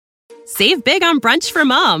Save big on brunch for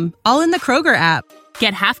mom, all in the Kroger app.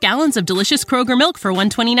 Get half gallons of delicious Kroger milk for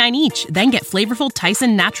 $1.29 each. Then get flavorful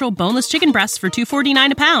Tyson natural boneless chicken breasts for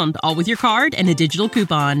 $2.49 a pound, all with your card and a digital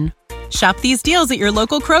coupon. Shop these deals at your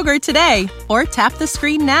local Kroger today, or tap the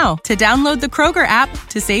screen now to download the Kroger app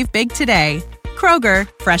to save big today. Kroger,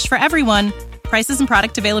 fresh for everyone. Prices and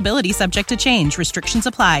product availability subject to change. Restrictions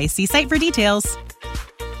apply. See site for details.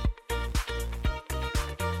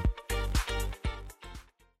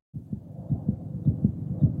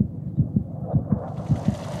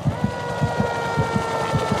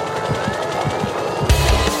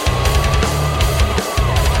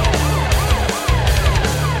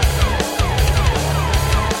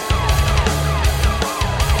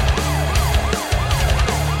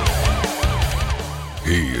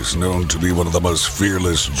 He is known to be one of the most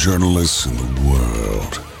fearless journalists in the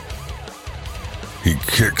world. He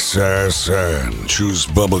kicks ass and chews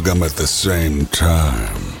bubblegum at the same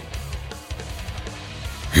time.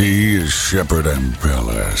 He is Shepard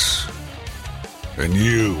Ambellis. And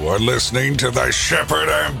you are listening to the Shepard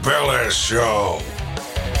Ambellis Show.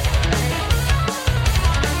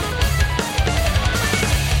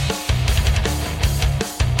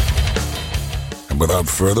 And without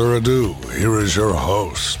further ado, here is your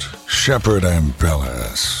host, Shepard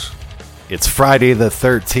Ambellis. It's Friday the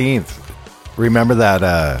 13th. Remember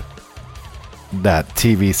that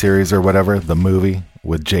TV series or whatever, the movie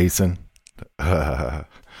with Jason?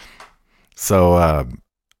 So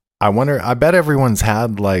I bet everyone's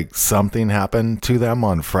had like something happen to them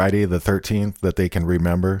on Friday the 13th that they can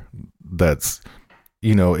remember. That's,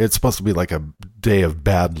 it's supposed to be like a day of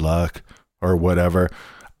bad luck or whatever.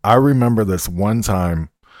 I remember this one time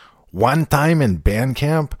in band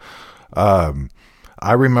camp.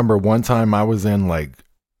 I remember one time I was in like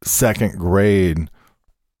second grade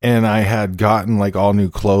and I had gotten like all new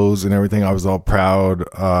clothes and everything. I was all proud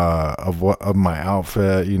of my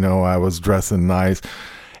outfit. I was dressing nice,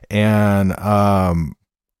 and I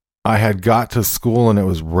had got to school and it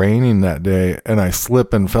was raining that day, and I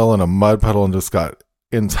slipped and fell in a mud puddle and just got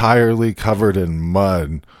entirely covered in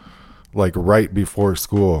mud, like right before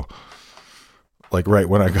school, like right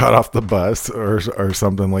when I got off the bus or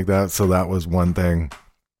something like that. So that was one thing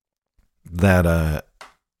that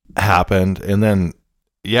happened. And then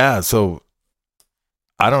so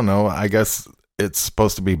I don't know, I guess it's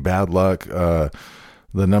supposed to be bad luck. The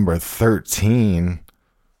number 13,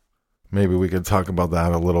 maybe we could talk about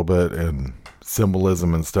that a little bit, and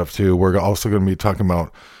symbolism and stuff too. We're also going to be talking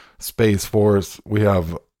about Space Force. We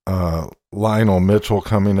have Lionel Mitchell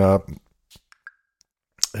coming up,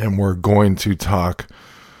 and we're going to talk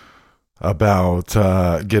about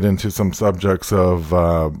get into some subjects of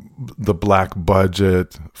the black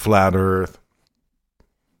budget, flat earth,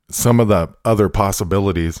 some of the other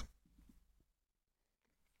possibilities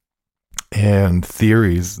and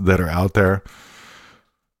theories that are out there.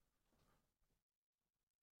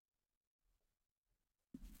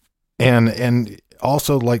 And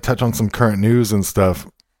also like touch on some current news and stuff.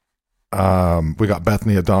 We got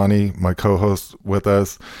Bethany Adani, my co-host, with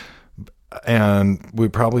us, and we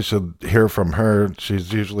probably should hear from her. She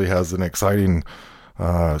usually has an exciting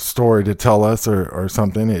story to tell us or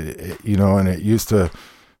something, and it used to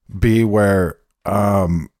be where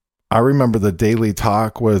I remember the Daily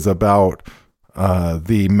Talk was about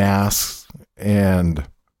the masks and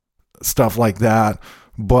stuff like that,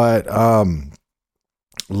 but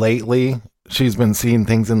lately she's been seeing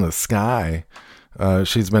things in the sky.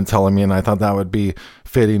 She's been telling me, and I thought that would be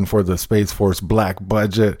fitting for the Space Force Black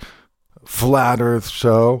Budget Flat Earth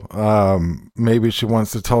show. Maybe she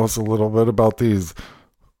wants to tell us a little bit about these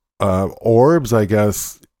orbs, I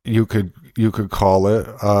guess you could call it.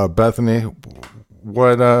 Bethany,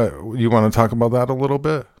 what you want to talk about that a little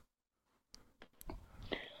bit?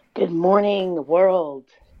 Good morning, world,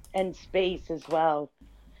 and space as well.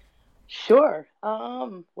 Sure.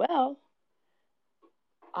 Well,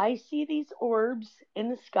 I see these orbs in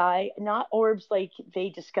the sky, not orbs like they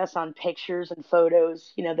discuss on pictures and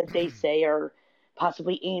photos, that they say are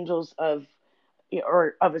possibly angels of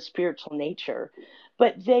a spiritual nature,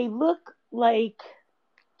 but they look like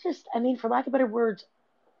for lack of better words,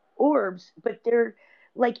 orbs, but they're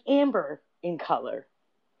like amber in color.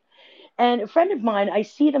 And a friend of mine, I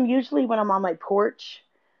see them usually when I'm on my porch.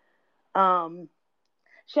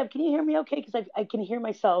 Shep, can you hear me okay? Because I can hear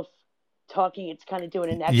myself talking. It's kind of doing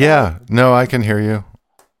an echo. Yeah, no, I can hear you.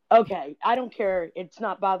 Okay, I don't care. It's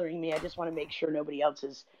not bothering me. I just want to make sure nobody else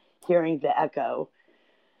is hearing the echo.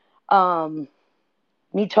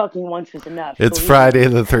 Me talking once is enough. It's Friday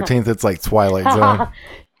the 13th. It's like Twilight Zone.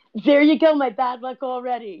 There you go, my bad luck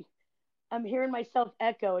already. I'm hearing myself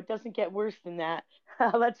echo. It doesn't get worse than that.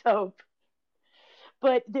 Let's hope.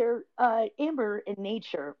 But they're amber in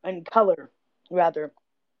nature and color, rather.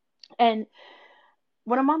 And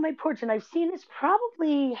when I'm on my porch, and I've seen this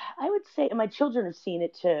probably, I would say, and my children have seen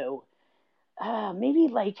it too, maybe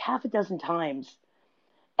like half a dozen times.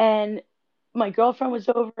 And my girlfriend was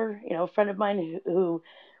over, a friend of mine who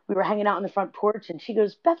we were hanging out on the front porch, and she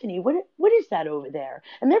goes, Bethany, what is that over there?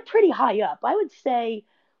 And they're pretty high up. I would say,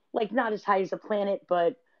 like, not as high as a planet,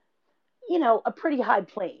 but a pretty high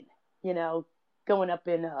plane, you know, going up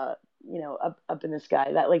in up in the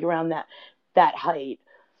sky, that like around that height.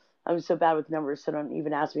 I'm so bad with numbers, so don't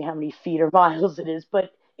even ask me how many feet or miles it is,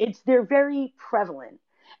 but they're very prevalent.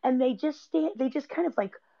 And they just kind of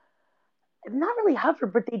like not really hover,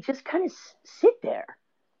 but they just kind of sit there.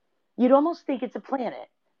 You'd almost think it's a planet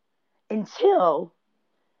until,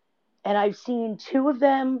 and I've seen two of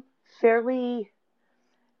them fairly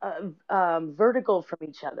vertical from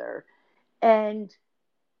each other and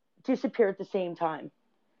disappear at the same time.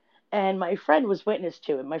 And my friend was witness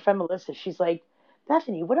to it. My friend Melissa, she's like,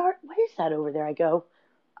 Bethany, what is that over there? I go,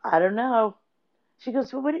 I don't know. She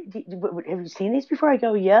goes, well, have you seen these before? I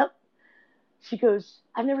go, yep. She goes,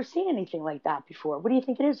 I've never seen anything like that before. What do you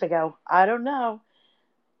think it is? I go, I don't know.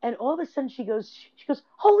 And all of a sudden she goes,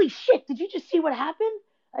 holy shit, did you just see what happened?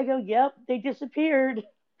 I go, yep, they disappeared.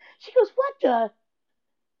 She goes, what the?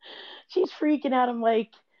 She's freaking out. I'm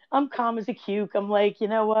like, I'm calm as a cuke. I'm like, you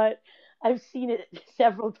know what? I've seen it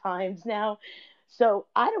several times now. So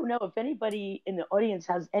I don't know if anybody in the audience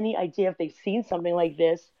has any idea if they've seen something like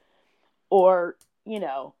this or,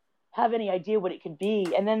 have any idea what it could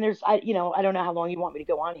be. And then I don't know how long you want me to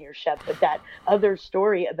go on here, Shep, but that other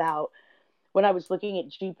story about when I was looking at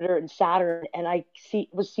Jupiter and Saturn and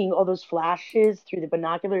was seeing all those flashes through the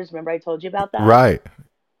binoculars. Remember I told you about that? Right.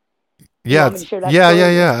 You Yeah. want me to share that Yeah. Yeah.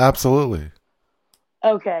 story? Yeah. Absolutely.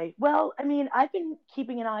 Okay. Well, I mean, I've been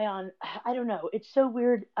keeping an eye on, I don't know. It's so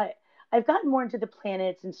weird. I've gotten more into the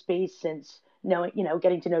planets and space since knowing,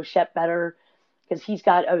 getting to know Shep better because he's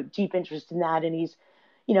got a deep interest in that and he's,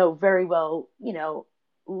 very well,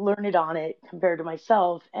 learned on it compared to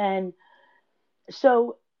myself. And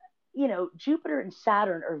so, Jupiter and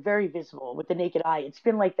Saturn are very visible with the naked eye. It's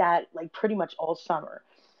been like that, like pretty much all summer.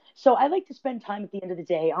 So I like to spend time at the end of the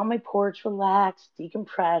day on my porch, relax,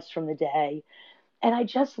 decompress from the day and I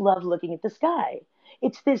just love looking at the sky.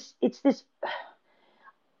 It's this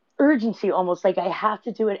urgency almost like I have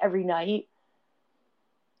to do it every night,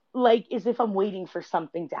 like as if I'm waiting for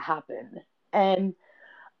something to happen. And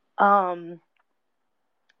um,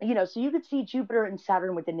 so you could see Jupiter and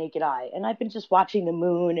Saturn with the naked eye. And I've been just watching the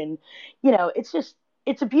moon and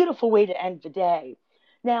it's a beautiful way to end the day.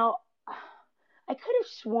 Now, I could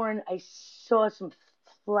have sworn I saw some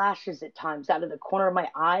flashes at times out of the corner of my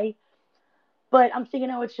eye. But I'm thinking,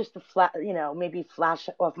 oh, it's just a maybe flash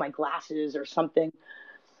off my glasses or something.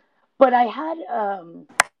 But I had a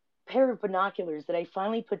pair of binoculars that I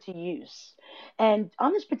finally put to use. And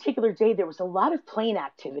on this particular day, there was a lot of plane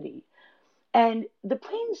activity. And the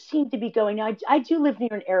planes seemed to be going. Now, I do live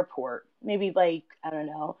near an airport, maybe like, I don't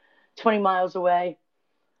know, 20 miles away.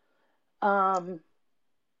 Um,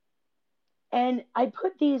 and I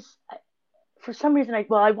put these, for some reason,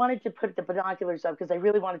 I wanted to put the binoculars up because I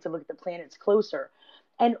really wanted to look at the planets closer.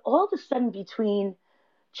 And all of a sudden, between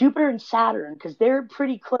Jupiter and Saturn, because they're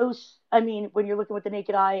pretty close. I mean, when you're looking with the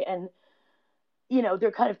naked eye, and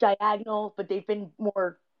they're kind of diagonal, but they've been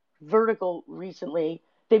more vertical recently.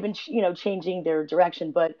 They've been, changing their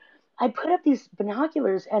direction. But I put up these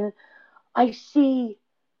binoculars, and I see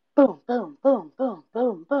boom, boom, boom, boom,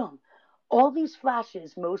 boom, boom. All these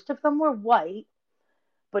flashes. Most of them were white,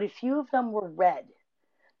 but a few of them were red.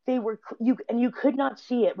 They were you could not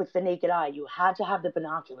see it with the naked eye. You had to have the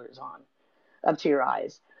binoculars on up to your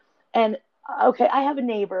eyes. And okay, I have a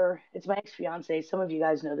neighbor. It's my ex fiance. Some of you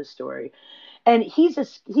guys know this story, and he's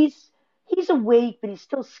awake, but he's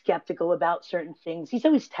still skeptical about certain things. He's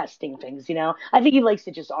always testing things, I think he likes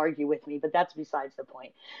to just argue with me, but that's besides the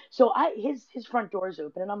point. So his front door is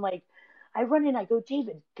open, and I'm like, I run in. I go,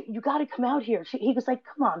 David, you got to come out here. He was like,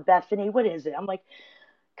 come on, Bethany, what is it? I'm like,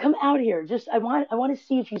 come out here. Just I want to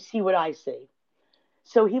see if you see what I see.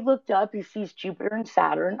 So he looked up, he sees Jupiter and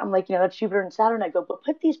Saturn. I'm like, that's Jupiter and Saturn. I go, but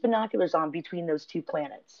put these binoculars on between those two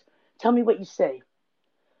planets. Tell me what you see.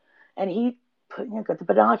 And he got the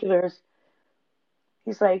binoculars.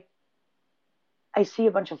 He's like, I see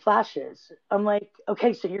a bunch of flashes. I'm like,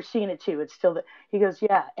 okay, so you're seeing it too. It's still he goes,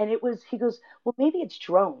 yeah. And he goes, well, maybe it's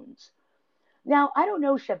drones. Now, I don't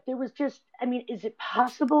know, Shep. There was just, I mean, is it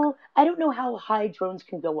possible? I don't know how high drones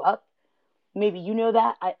can go up. Maybe you know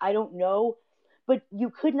that. I don't know. but you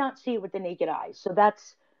could not see it with the naked eye. So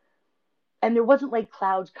that's, and there wasn't like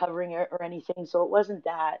clouds covering it or anything. So it wasn't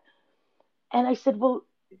that. And I said, well,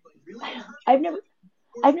 I've never,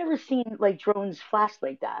 I've never seen like drones flash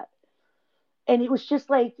like that. And it was just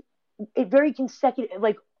like it very consecutive,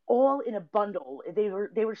 like all in a bundle. They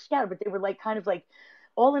were scattered, but they were like kind of like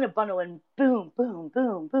all in a bundle, and boom, boom,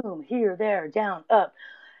 boom, boom, here, there, down, up,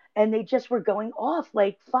 and they just were going off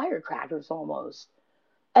like firecrackers almost.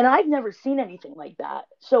 And I've never seen anything like that.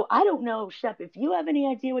 So I don't know, Shep, if you have any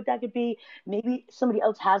idea what that could be. Maybe somebody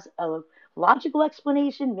else has a logical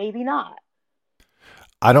explanation, maybe not.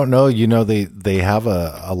 I don't know. They have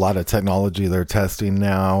a lot of technology they're testing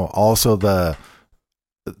now. Also, the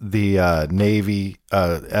Navy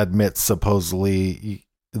admits supposedly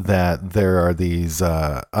that there are these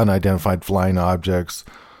unidentified flying objects.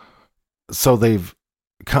 So they've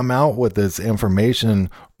come out with this information,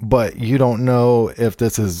 but you don't know if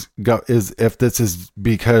this is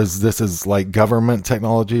because this is like government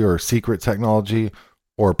technology or secret technology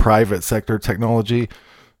or private sector technology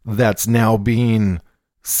that's now being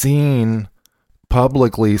seen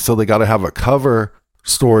publicly, so they got to have a cover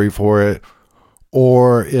story for it,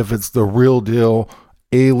 or if it's the real deal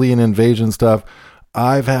alien invasion stuff.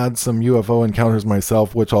 I've had some UFO encounters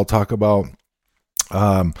myself, which I'll talk about.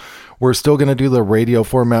 We're still going to do the radio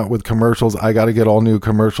format with commercials. I got to get all new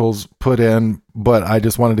commercials put in, but I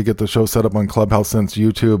just wanted to get the show set up on Clubhouse since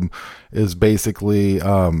YouTube is basically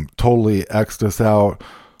totally X'd us out,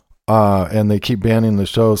 and they keep banning the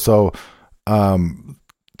show. So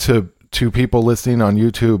to people listening on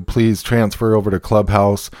YouTube, please transfer over to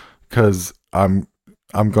Clubhouse, because I'm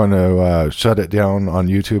going to shut it down on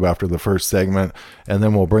YouTube after the first segment, and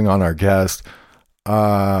then we'll bring on our guest.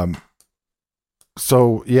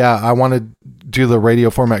 So yeah, I want to do the radio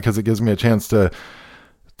format because it gives me a chance to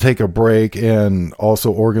take a break and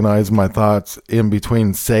also organize my thoughts in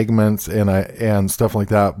between segments and stuff like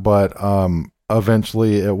that. But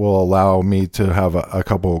eventually it will allow me to have a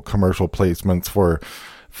couple commercial placements for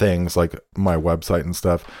things like my website and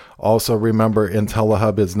stuff. Also, remember,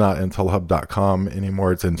 IntelliHub is not IntelliHub.com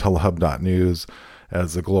anymore. It's IntelliHub.news,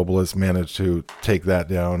 as the globalists managed to take that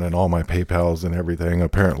down, and all my PayPals and everything.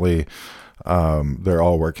 Apparently, they're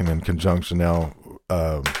all working in conjunction now.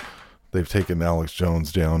 They've taken Alex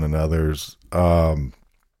Jones down and others.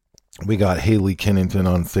 We got Haley Kennington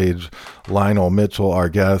on stage, Lionel Mitchell, our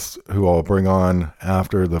guest, who I'll bring on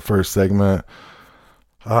after the first segment.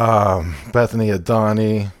 Bethany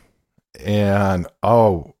Adani, and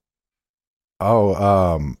I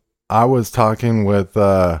was talking with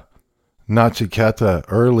Nachiketa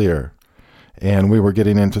earlier, and we were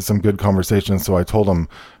getting into some good conversations, so I told him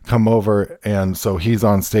come over, and so he's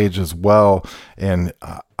on stage as well, and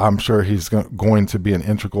I'm sure he's going to be an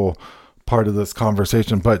integral part of this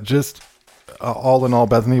conversation. But just all in all,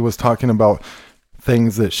 Bethany was talking about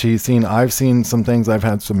things that she's seen. I've seen some things. I've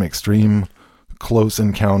had some extreme close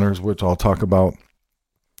encounters, which I'll talk about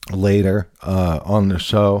later on the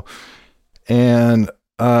show. And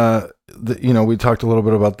we talked a little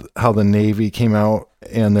bit about how the Navy came out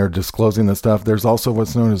and they're disclosing the stuff. There's also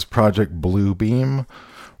what's known as Project Bluebeam,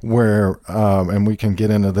 where and we can get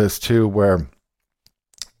into this too, where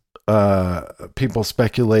people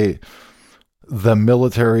speculate the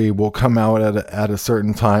military will come out at a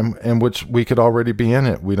certain time, in which we could already be in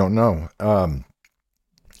it. We don't know. And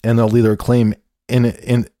they'll either claim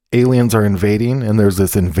in aliens are invading, and there's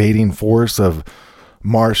this invading force of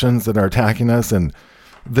Martians that are attacking us, and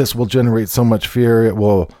this will generate so much fear it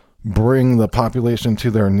will bring the population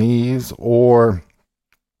to their knees. Or,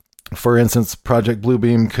 for instance, Project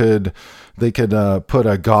Bluebeam could put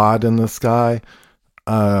a god in the sky,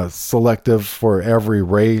 selective for every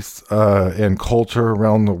race and culture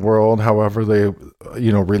around the world. However,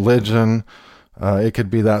 religion, it could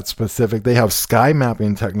be that specific. They have sky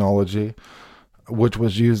mapping technology, which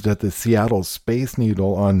was used at the Seattle Space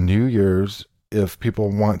Needle on New Year's. If people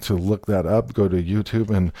want to look that up, go to YouTube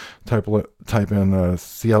and type in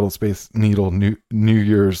Seattle Space Needle New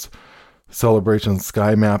Year's celebration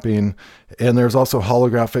sky mapping. And there's also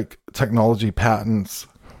holographic technology patents.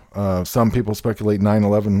 Some people speculate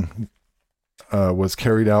 9/11 was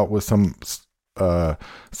carried out with some of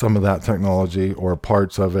that technology or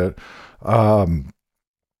parts of it.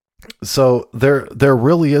 So there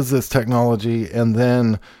really is this technology, and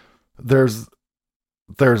then there's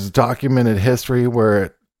documented history where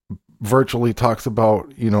it virtually talks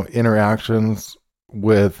about interactions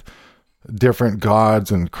with different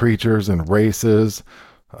gods and creatures and races.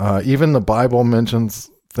 Even the Bible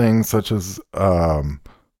mentions things such as the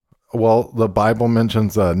Bible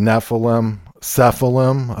mentions Nephilim,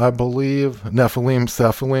 Nephilim, I believe. Nephilim.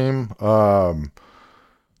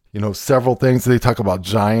 Several things. They talk about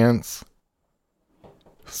giants.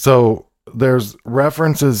 So there's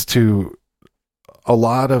references to a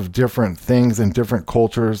lot of different things in different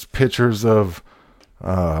cultures, pictures of,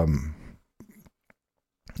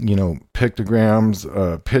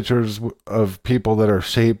 pictograms, pictures of people that are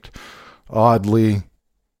shaped oddly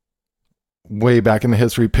way back in the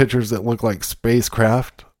history. Pictures that look like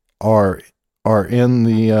spacecraft are in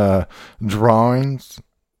the drawings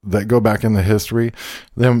that go back in the history.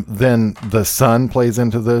 Then the sun plays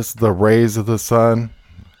into this, the rays of the sun.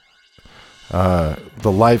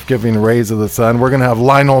 The life-giving rays of the sun. We're going to have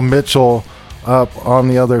Lionel Mitchell up on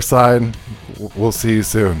the other side. We'll see you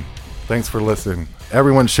soon. Thanks for listening.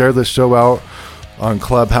 Everyone share this show out on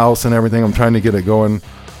Clubhouse and everything. I'm trying to get it going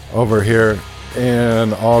over here,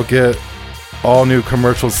 and I'll get all new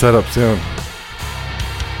commercials set up soon.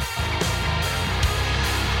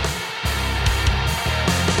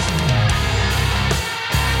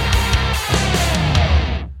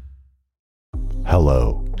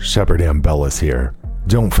 Hello, Shepard Ambellis here.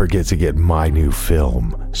 Don't forget to get my new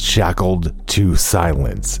film, Shackled to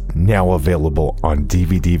Silence, now available on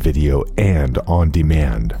DVD video and on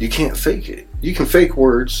demand. You can't fake it. You can fake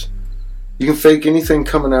words. You can fake anything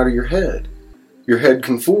coming out of your head. Your head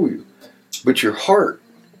can fool you. But your heart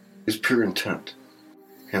is pure intent.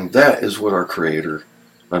 And that is what our Creator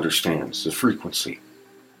understands, the frequency.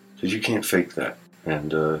 Because you can't fake that.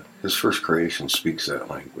 And His first creation speaks that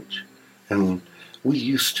language. And we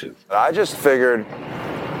used to. I just figured,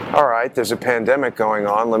 all right, there's a pandemic going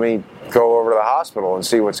on. Let me go over to the hospital and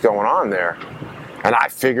see what's going on there. And I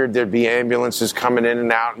figured there'd be ambulances coming in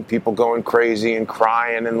and out and people going crazy and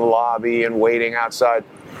crying in the lobby and waiting outside.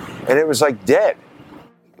 And it was like dead.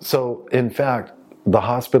 So, in fact, the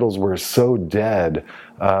hospitals were so dead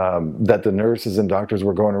that the nurses and doctors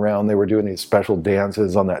were going around. They were doing these special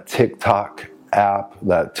dances on that TikTok app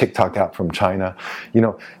from China.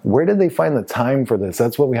 Where did they find the time for this?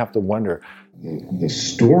 That's what we have to wonder. The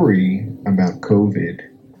story about COVID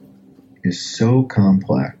is so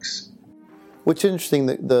complex. What's interesting,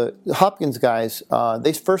 the Hopkins guys,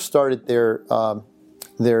 they first started their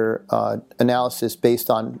analysis based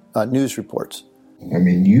on news reports. I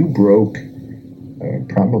mean, you broke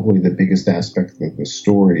probably the biggest aspect of the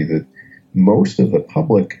story that most of the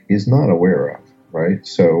public is not aware of, right?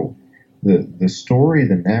 So the story,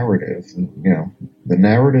 the narrative, the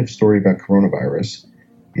narrative story about coronavirus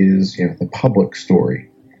is, the public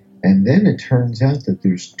story. And then it turns out that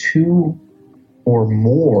there's two or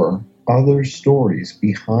more other stories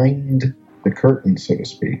behind the curtain, so to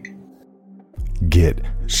speak. Get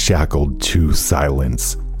Shackled to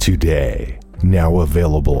Silence today. Now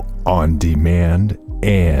available on demand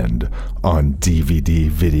and on DVD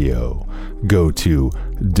video. Go to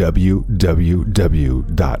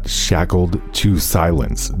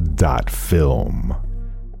www.shackledtosilence.film.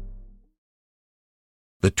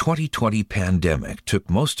 The 2020 pandemic took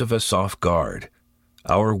most of us off guard.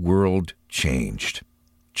 Our world changed.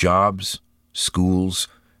 Jobs, schools,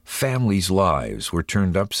 families' lives were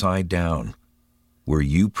turned upside down. Were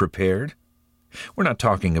you prepared? We're not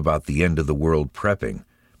talking about the end of the world prepping,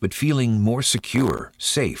 but feeling more secure,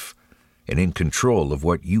 safe, and in control of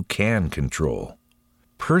what you can control.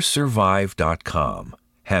 Persurvive.com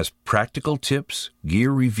has practical tips,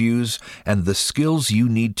 gear reviews, and the skills you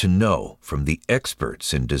need to know from the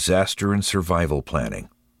experts in disaster and survival planning.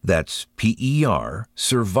 That's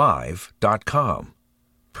Persurvive.com.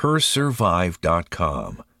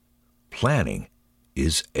 Persurvive.com. Planning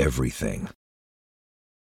is everything.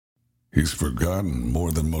 He's forgotten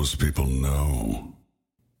more than most people know.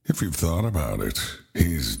 If you've thought about it,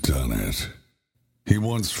 he's done it. He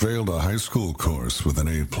once failed a high school course with an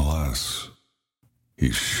A+.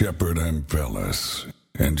 He's Shepard Ambellis,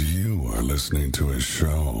 and you are listening to his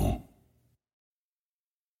show.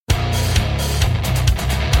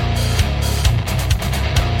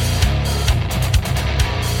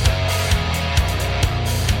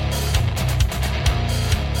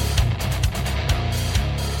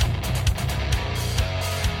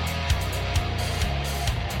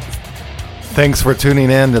 Thanks for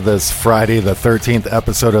tuning in to this Friday the 13th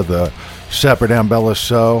episode of the Shepard Ambellis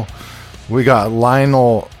Show. We got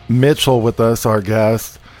Lionel Mitchell with us, our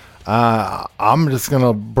guest. I'm just going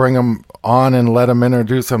to bring him on and let him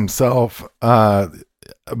introduce himself.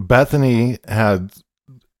 Bethany had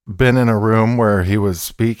been in a room where he was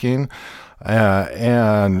speaking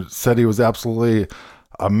and said he was absolutely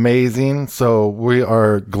amazing. So we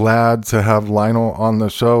are glad to have Lionel on the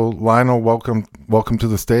show. Lionel, welcome to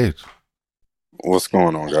the stage. What's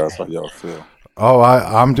going on, guys? How y'all feel? Oh,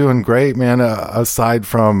 I'm doing great, man. Aside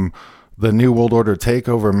from the New World Order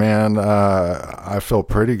takeover, man, I feel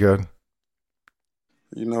pretty good.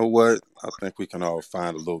 You know what? I think we can all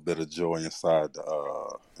find a little bit of joy inside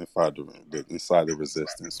the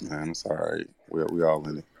resistance, man. It's all right. We all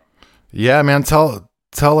in it. Yeah, man.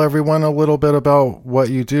 Tell everyone a little bit about what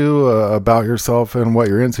you do, about yourself, and what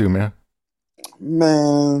you're into, man.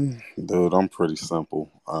 Man, dude, I'm pretty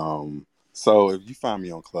simple. So if you find me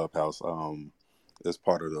on Clubhouse, as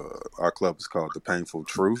part of our club is called The Painful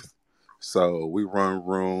Truth. So we run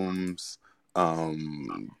rooms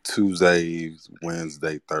Tuesday,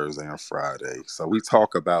 Wednesday, Thursday, and Friday. So we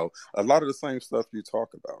talk about a lot of the same stuff you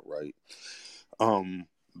talk about, right? Um,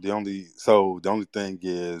 the only thing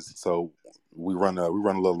is, so we run a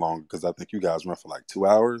little longer because I think you guys run for like 2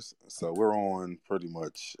 hours. So we're on pretty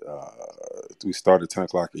much. We start at 10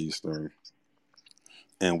 o'clock Eastern,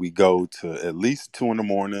 and we go to at least 2 in the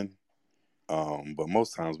morning. But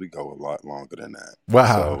most times we go a lot longer than that.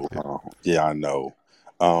 Wow. So yeah, I know.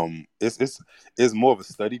 It's more of a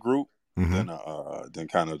study group Mm-hmm. than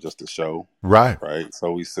kind of just a show, Right. right?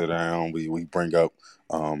 So we sit down, we bring up,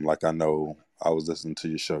 like I know I was listening to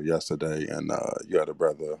your show yesterday, and you had a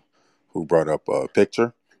brother who brought up a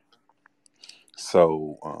picture.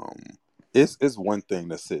 So it's one thing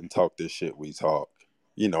to sit and talk this shit we talk,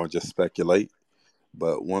 and just speculate.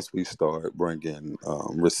 But once we start bringing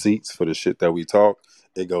receipts for the shit that we talk,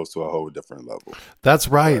 it goes to a whole different level. That's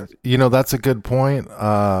right. Right. That's a good point,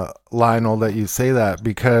 Lionel, that you say that,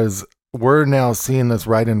 because we're now seeing this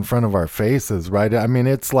right in front of our faces, right? I mean,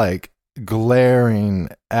 it's like glaring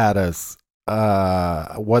at us,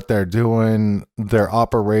 what they're doing, their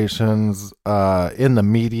operations, in the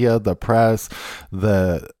media, the press,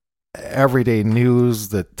 the everyday news,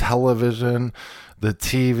 the television, the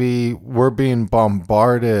TV. We're being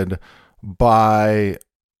bombarded by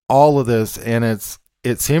all of this, and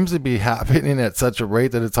it seems to be happening at such a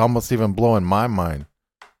rate that it's almost even blowing my mind.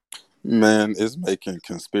 Man, it's making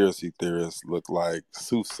conspiracy theorists look like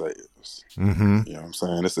soothsayers. Mm-hmm. You know what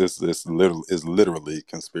I'm saying? It's literally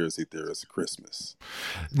conspiracy theorist Christmas.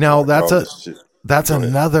 Now Like all this shit. that's Go ahead.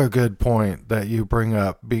 another good point that you bring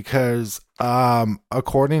up, because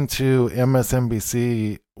according to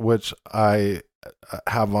MSNBC, which I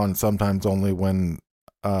have on sometimes only when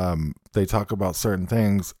they talk about certain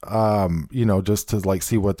things, just to like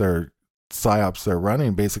see what their psyops they're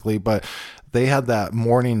running, basically. But they had that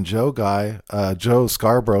Morning Joe guy, Joe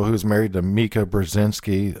Scarborough, who's married to Mika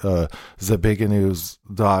Brzezinski, Zabiganu's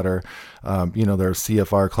daughter. They're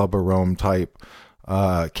CFR Club of Rome type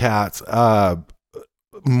cats.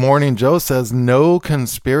 Morning Joe says no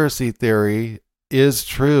conspiracy theory is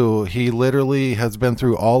true. He literally has been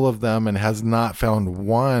through all of them and has not found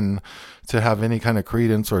one to have any kind of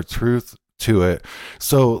credence or truth to it.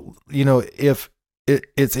 So, if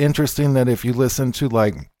it's interesting that if you listen to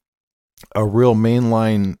like a real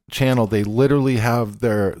mainline channel, they literally have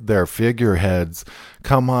their figureheads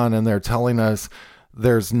come on and they're telling us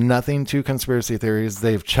there's nothing to conspiracy theories.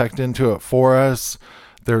 They've checked into it for us.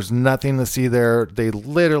 There's nothing to see there. They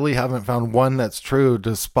literally haven't found one that's true,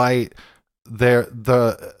 despite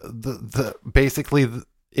the basically,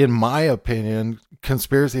 in my opinion,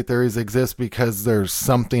 conspiracy theories exist because there's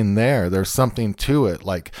something there. There's something to it.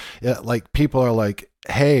 Like people are like,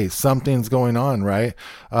 hey, something's going on, right?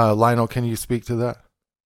 Lionel, can you speak to that?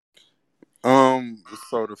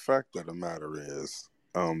 So the fact of the matter is,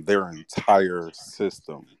 their entire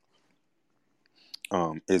system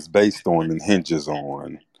is based on and hinges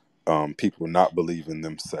on people not believing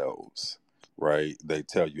themselves, right? They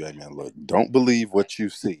tell you, hey man, look, don't believe what you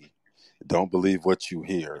see, don't believe what you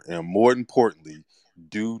hear, and more importantly,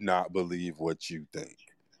 do not believe what you think.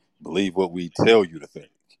 Believe what we tell you to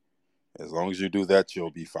think. As long as you do that,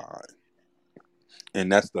 you'll be fine.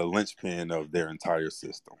 And that's the linchpin of their entire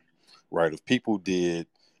system, right? If people did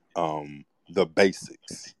the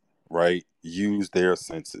basics, right, use their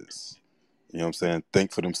senses, you know what I'm saying,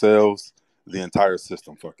 think for themselves, the entire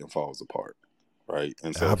system fucking falls apart, right?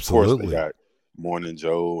 And so, of course, they Absolutely. got Morning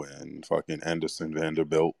Joe and fucking Anderson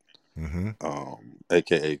Vanderbilt, Mm-hmm.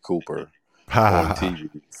 a.k.a. Cooper, on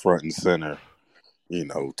TV, front and center,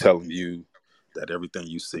 telling you that everything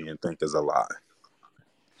you see and think is a lie.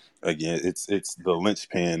 Again, it's the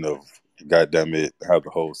linchpin of, goddamn it, how the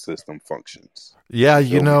whole system functions. Yeah,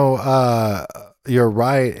 You feel me? you're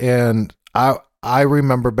right. And I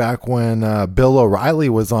remember back when Bill O'Reilly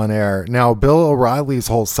was on air. Now, Bill O'Reilly's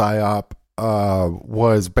whole psyop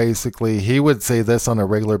was basically, he would say this on a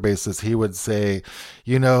regular basis. He would say,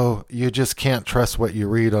 you just can't trust what you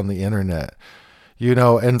read on the internet.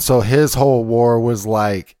 And so his whole war was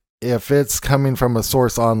like, if it's coming from a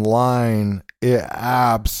source online, it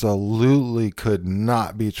absolutely could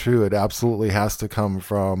not be true. It absolutely has to come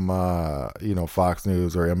from, Fox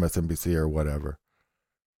News or MSNBC or whatever.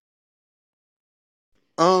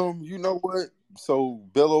 You know what? So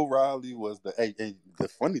Bill O'Reilly was the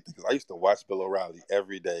funny thing is I used to watch Bill O'Reilly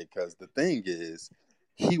every day because the thing is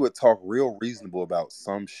he would talk real reasonable about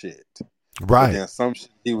some shit. But Right. then some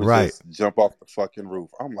shit he would Right. just jump off the fucking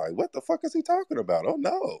roof. I'm like, what the fuck is he talking about? Oh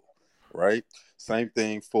no. Right? Same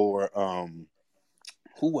thing for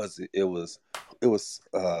who was it? It was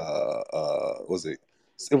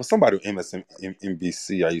somebody on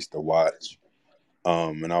MSNBC I used to watch.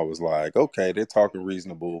 And I was like, okay, they're talking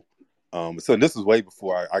reasonable. So this is way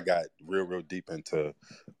before I got real deep into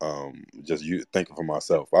just thinking for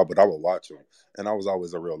myself. But I would watch them, and I was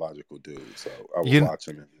always a real logical dude, so I would watch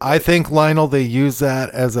them. I think, Lionel, they use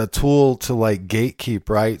that as a tool to like gatekeep,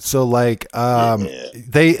 right? So like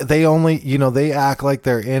they only, they act like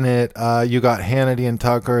they're in it. You got Hannity and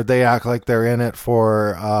Tucker, they act like they're in it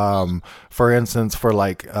for instance, for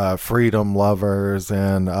like freedom lovers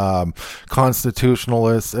and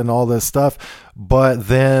constitutionalists and all this stuff. But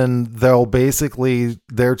then they'll they're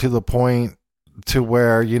to the point to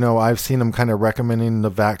where, I've seen them kind of recommending the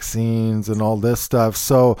vaccines and all this stuff.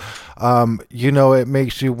 So, it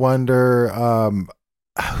makes you wonder,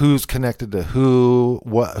 who's connected to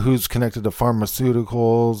who's connected to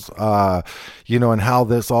pharmaceuticals, and how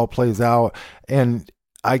this all plays out. And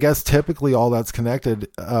I guess typically all that's connected.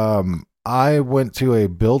 I went to a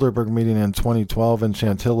Bilderberg meeting in 2012 in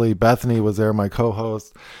Chantilly. Bethany was there, my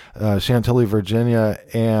co-host, Chantilly, Virginia,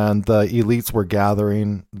 and the elites were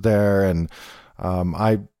gathering there. And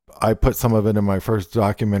I put some of it in my first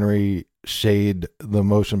documentary, Shade the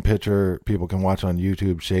Motion Picture. People can watch on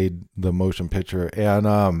YouTube, Shade the Motion Picture.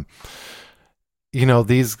 And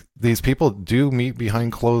these people do meet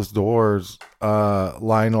behind closed doors,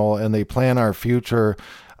 Lionel, and they plan our future.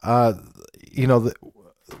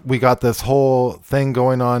 We got this whole thing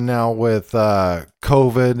going on now with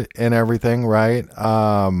COVID and everything, right?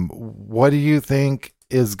 What do you think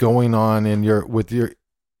is going on in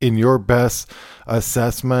your best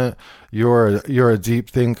assessment? You're a deep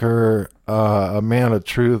thinker, a man of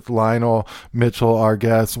truth, Lionel Mitchell, our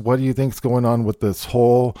guest. What do you think is going on with this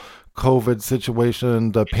whole COVID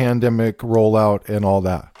situation, the pandemic rollout, and all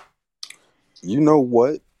that? You know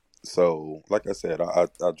what? So, like I said, I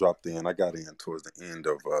dropped in. I got in towards the end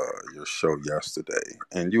of your show yesterday,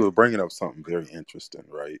 and you were bringing up something very interesting,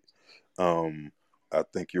 right? Um, I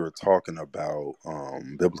think you were talking about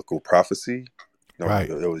biblical prophecy. No, Right.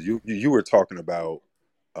 it was you. You were talking about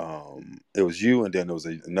it was you, and then there was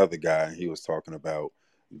another guy, and he was talking about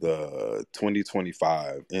the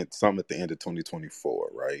 2025 and something at the end of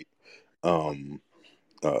 2024, right?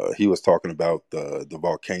 He was talking about the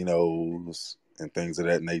volcanoes and things of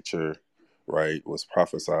that nature, right? Was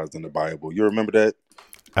prophesized in the Bible. You remember that?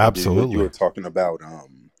 Absolutely. You were talking about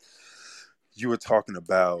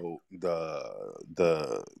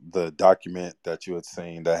the document that you had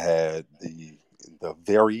seen that had the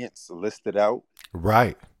variants listed out,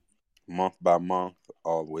 right, month by month,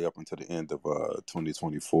 all the way up until the end of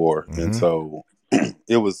 2024. Mm-hmm. And so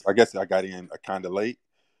it was. I guess I got in kind of late,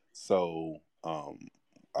 so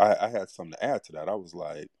I had something to add to that. I was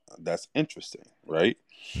like, that's interesting, right?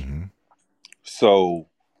 Mm-hmm. So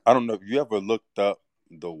I don't know if you ever looked up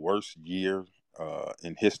the worst year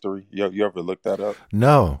in history. You ever looked that up?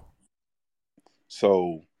 No.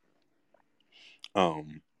 So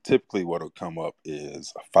typically what will come up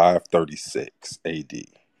is 536 AD.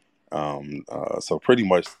 So pretty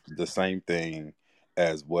much the same thing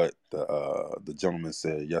as what the gentleman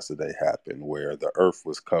said yesterday happened, where the earth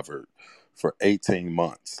was covered for 18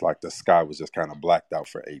 months. Like the sky was just kind of blacked out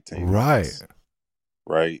for 18 months.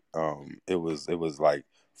 Right. It was like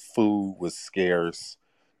food was scarce.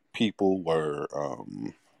 People were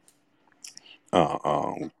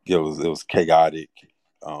it was chaotic.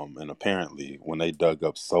 And apparently when they dug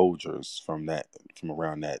up soldiers from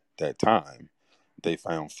around that time, they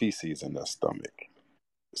found feces in their stomach.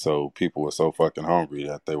 So people were so fucking hungry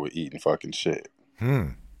that they were eating fucking shit.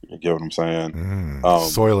 You get what I'm saying?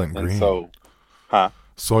 Soylent Green. So,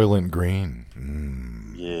 Soylent Green.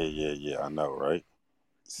 Yeah. I know, right?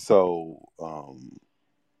 So,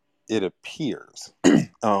 it appears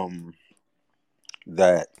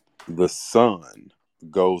that the sun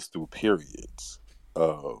goes through periods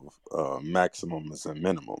of maximums and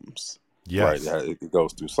minimums. Yes. Right? It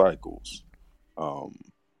goes through cycles.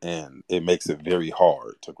 And it makes it very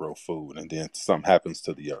hard to grow food, and then something happens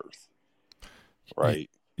to the earth, right?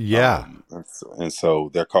 Yeah. And so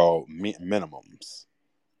they're called minimums,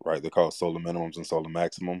 right? They're called solar minimums and solar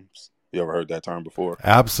maximums. You ever heard that term before?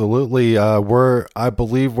 Absolutely. I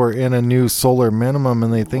believe we're in a new solar minimum,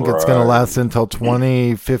 and they think it's going to Right. last until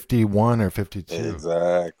 2051 or 52.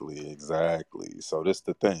 Exactly. So this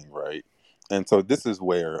the thing, right? And so this is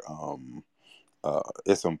where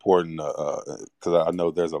it's important because I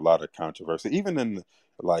know there's a lot of controversy, even in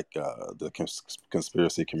like the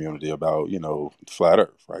conspiracy community about flat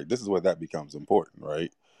Earth, right? This is where that becomes important,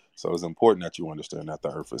 right? So it's important that you understand that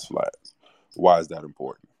the Earth is flat. Why is that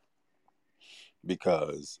important?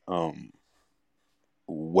 Because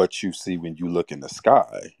what you see when you look in the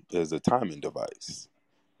sky is a timing device,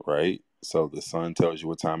 right? So the sun tells you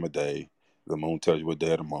what time of day, the moon tells you what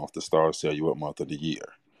day of the month, the stars tell you what month of the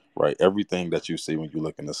year, right? Everything that you see when you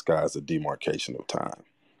look in the sky is a demarcation of time,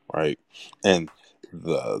 right? And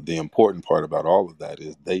the important part about all of that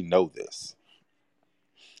is they know this.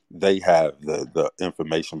 They have the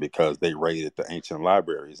information because they raided the ancient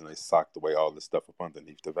libraries and they socked away all this stuff up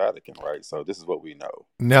underneath the Vatican, right? So this is what we know.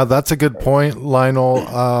 Now, that's a good point,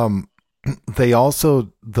 Lionel. They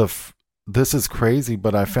also, this is crazy,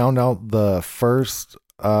 but I found out the first,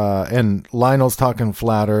 and Lionel's talking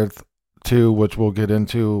flat Earth too, which we'll get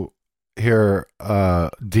into here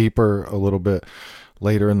deeper a little bit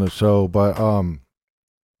later in the show. But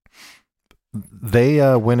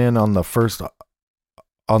they went in on the first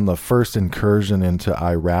incursion into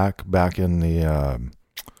Iraq back in the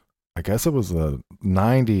I guess it was the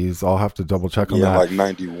 90s. I'll have to double check on that. Yeah, like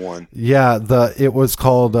 91. Yeah, it was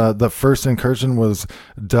called the first incursion was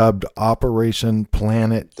dubbed Operation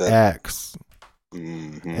Planet X.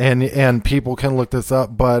 Mm-hmm. And people can look this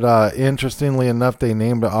up, but interestingly enough, they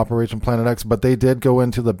named it Operation Planet X, but they did go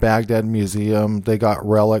into the Baghdad Museum. They got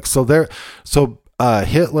relics. So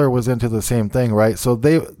Hitler was into the same thing, right? So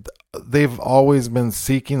they've always been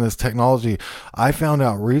seeking this technology. I found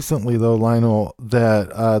out recently, though, Lionel,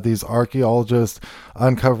 that these archaeologists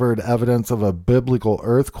uncovered evidence of a biblical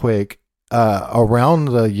earthquake around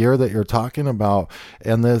the year that you're talking about,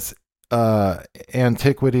 and this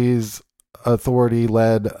Antiquities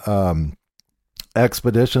Authority-led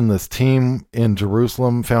expedition, this team in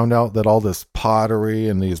Jerusalem, found out that all this pottery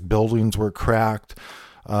and these buildings were cracked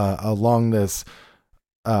along this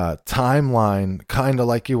timeline, kind of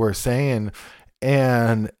like you were saying.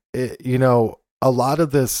 And a lot of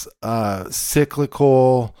this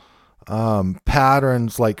cyclical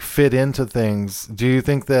patterns like fit into things. Do you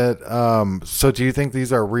think that do you think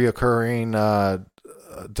these are reoccurring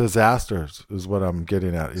disasters is what I'm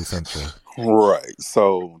getting at, essentially? Right.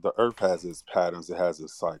 So the earth has its patterns, it has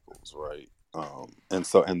its cycles, right? And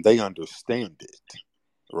they understand it,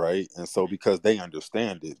 right? And so because they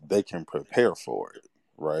understand it, they can prepare for it,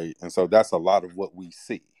 right? And so that's a lot of what we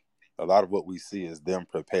see. A lot of what we see is them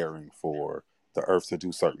preparing for the earth to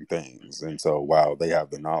do certain things. And so while they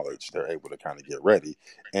have the knowledge, they're able to kind of get ready.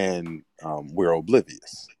 And we're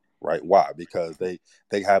oblivious, right? Why? Because they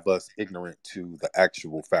have us ignorant to the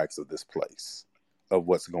actual facts of this place, of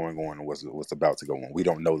what's going on and what's about to go on. We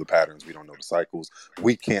don't know the patterns. We don't know the cycles.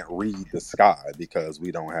 We can't read the sky because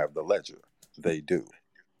we don't have the ledger. They do.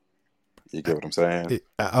 You get what I'm saying?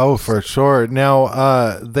 Oh, for sure.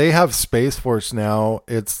 Now, they have Space Force now.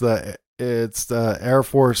 It's the Air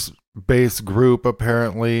Force Base group,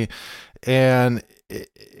 apparently, and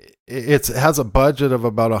it has a budget of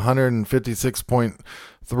about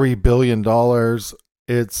 $156.3 billion.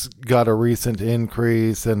 It's got a recent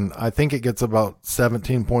increase, and I think it gets about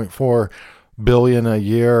 $17.4 billion a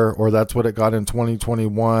year, or that's what it got in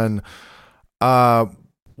 2021.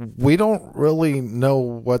 We don't really know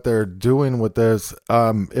what they're doing with this.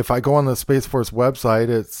 If I go on the Space Force website,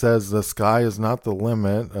 it says the sky is not the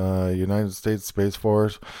limit. United States Space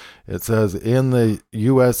Force. It says, in the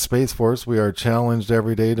U.S. Space Force, we are challenged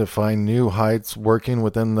every day to find new heights working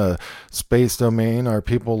within the space domain. Our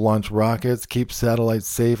people launch rockets, keep satellites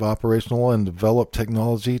safe, operational, and develop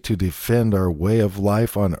technology to defend our way of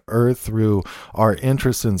life on Earth through our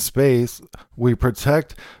interest in space. We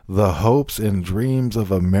protect the hopes and dreams of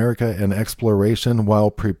America and exploration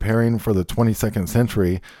while preparing for the 22nd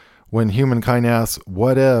century. When humankind asks,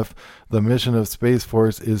 what if, the mission of Space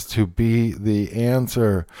Force is to be the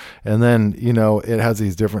answer. And then, it has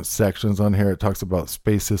these different sections on here. It talks about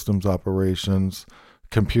space systems operations,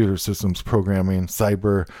 computer systems programming,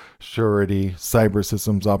 cyber surety, cyber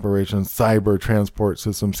systems operations, cyber transport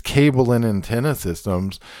systems, cable and antenna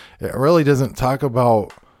systems. It really doesn't talk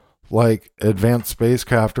about like advanced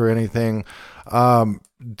spacecraft or anything. Does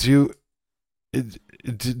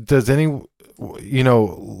any,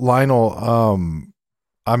 Lionel,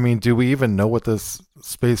 do we even know what this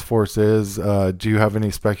Space Force is? Do you have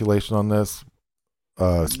any speculation on this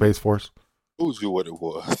Space Force? told you what it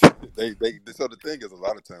was. they. So the thing is, a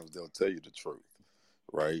lot of times they'll tell you the truth,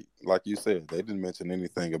 right? Like you said, they didn't mention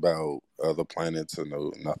anything about other planets or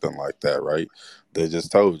nothing like that, right? They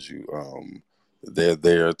just told you they're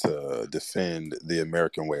there to defend the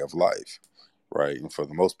American way of life, right? And for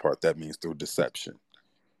the most part, that means through deception,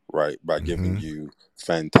 right? By giving you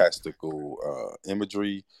fantastical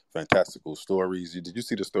imagery, fantastical stories. Did you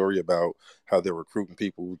see the story about how they're recruiting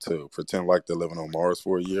people to pretend like they're living on Mars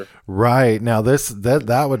for a year? Right. Now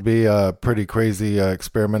that would be a pretty crazy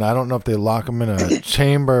experiment. I don't know if they lock them in a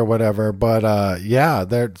chamber or whatever, but yeah,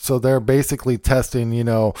 they're basically testing,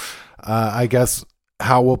 I guess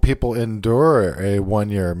how will people endure a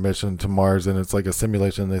 1-year mission to Mars, and it's like a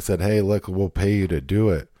simulation. They said, "Hey, look, we'll pay you to do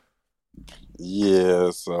it." Yeah,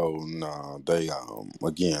 so no, they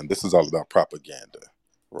again, this is all about propaganda,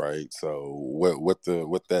 right? So what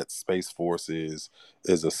that Space Force is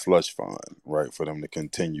a slush fund, right, for them to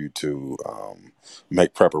continue to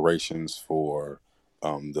make preparations for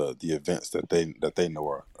the events that they know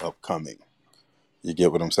are upcoming. You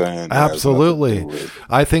get what I'm saying? It has nothing to do Absolutely. with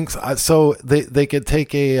I think so. They could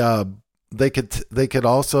take they could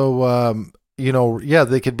also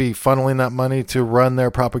they could be funneling that money to run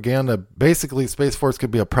their propaganda. Basically, Space Force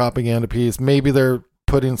could be a propaganda piece. Maybe they're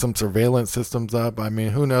putting some surveillance systems up. I mean,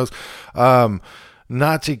 who knows?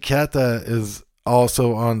 Nachiketa is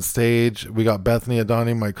also on stage. We got Bethany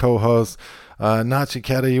Adani, my co-host.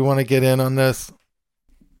 Nachiketa, you want to get in on this?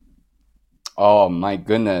 Oh my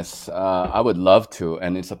goodness, I would love to,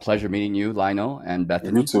 and it's a pleasure meeting you, Lionel and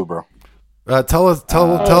Bethany. you too, bro.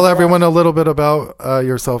 Tell everyone a little bit about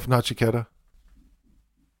yourself, Nachiketa.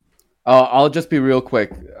 I'll just be real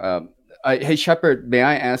quick. Hey, Shepard, may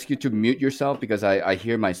I ask you to mute yourself because I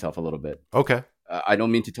hear myself a little bit. Okay. I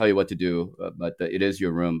don't mean to tell you what to do, but it is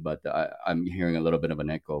your room. But I'm hearing a little bit of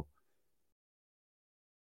an echo,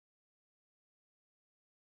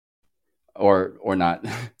 or not.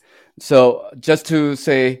 So just to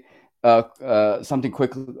say something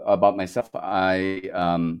quick about myself, I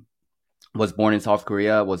was born in South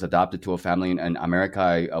Korea, was adopted to a family in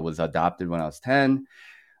America. I was adopted when I was 10.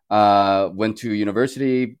 Went to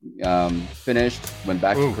university, finished, went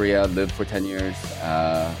back to Korea, lived for 10 years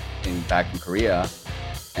back in Korea,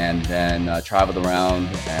 and then traveled around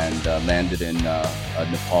and landed in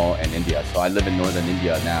Nepal and India. So I live in northern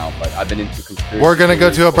India now, but I've been into conspiracy. We're going to go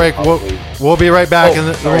to a break. We'll be right back, and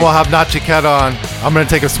then we'll have Nachiketa on. I'm going to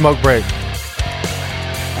take a smoke break. All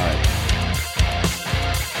right.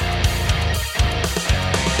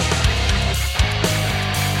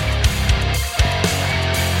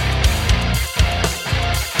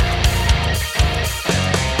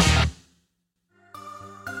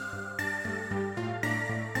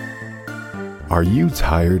 Are you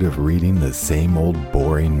tired of reading the same old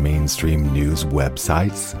boring mainstream news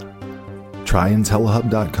websites? Try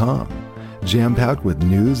IntelliHub.com. Jam-packed with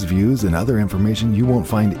news, views, and other information you won't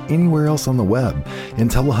find anywhere else on the web,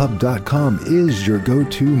 IntelliHub.com is your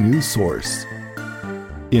go-to news source.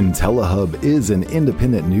 IntelliHub is an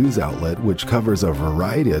independent news outlet which covers a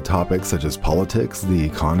variety of topics such as politics, the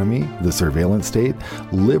economy, the surveillance state,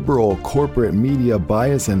 liberal corporate media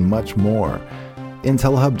bias, and much more.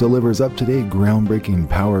 IntelliHub delivers up-to-date, groundbreaking,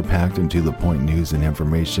 power-packed, and to-the-point news and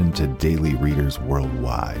information to daily readers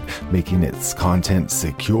worldwide, making its content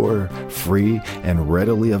secure, free, and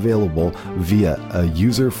readily available via a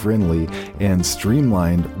user-friendly and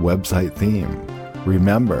streamlined website theme.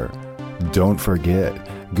 Remember, don't forget,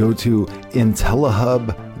 go to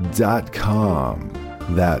IntelliHub.com.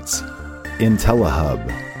 That's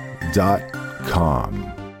IntelliHub.com.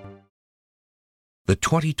 The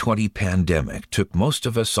 2020 pandemic took most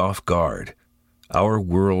of us off guard. Our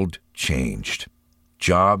world changed.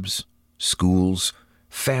 Jobs, schools,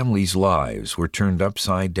 families' lives were turned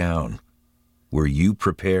upside down. Were you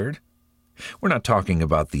prepared? We're not talking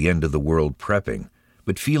about the end of the world prepping,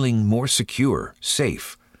 but feeling more secure,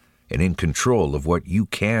 safe, and in control of what you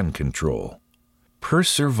can control.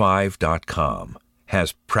 Persurvive.com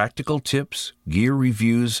has practical tips, gear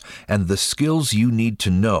reviews, and the skills you need to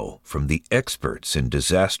know from the experts in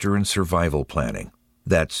disaster and survival planning.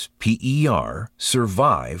 That's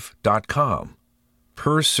PERsurvive.com.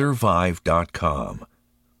 Persurvive.com.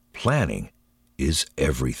 Planning is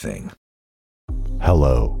everything.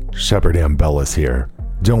 Hello, Shepard Ambellis here.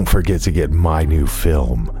 Don't forget to get my new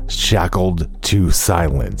film, Shackled to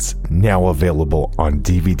Silence, now available on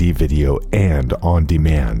DVD, video, and on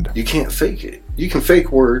demand. You can't fake it. You can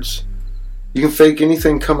fake words. You can fake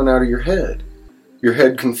anything coming out of your head. Your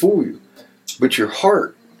head can fool you. But your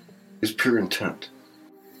heart is pure intent.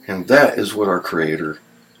 And that is what our Creator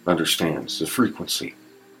understands, the frequency.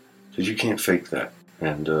 Because you can't fake that.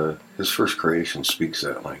 And his first creation speaks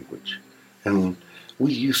that language. And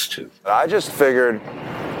we used to. I just figured,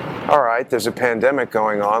 all right, there's a pandemic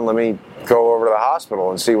going on. Let me go over to the hospital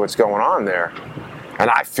and see what's going on there. And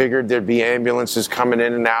I figured there'd be ambulances coming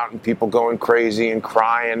in and out and people going crazy and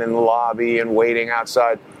crying in the lobby and waiting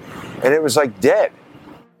outside. And it was like dead.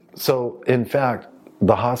 So, in fact,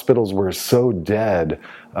 the hospitals were so dead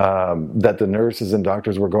that the nurses and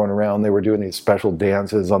doctors were going around. They were doing these special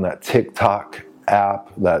dances on that TikTok app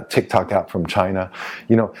from China.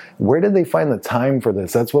 You know, where did they find the time for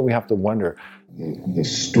this? That's what we have to wonder. The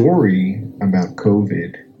story about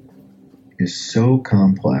COVID is so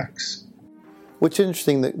complex. Which is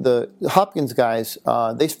interesting, the Hopkins guys,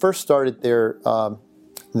 they first started their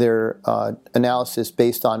analysis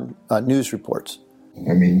based on news reports.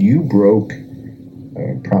 I mean, you broke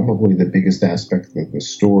probably the biggest aspect of the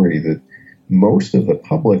story that most of the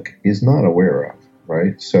public is not aware of,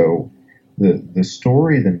 right? So the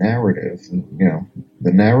story, the narrative,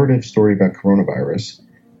 the narrative story about coronavirus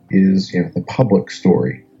is, the public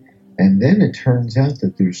story. And then it turns out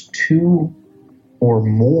that there's two or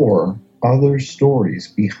more other stories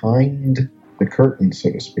behind the curtain,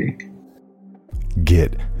 so to speak.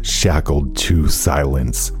 Get Shackled to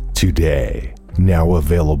Silence today. Now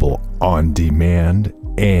available on demand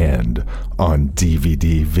and on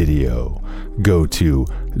DVD video. Go to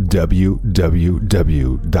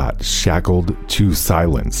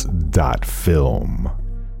www.shackledtosilence.film.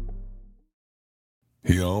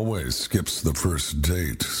 He always skips the first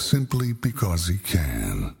date simply because he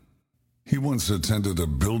can. He once attended a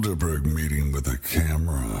Bilderberg meeting with a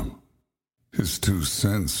camera. His 2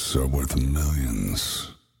 cents are worth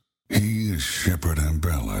millions. He is Shepard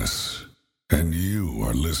Ambellis, and you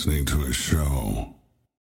are listening to a show.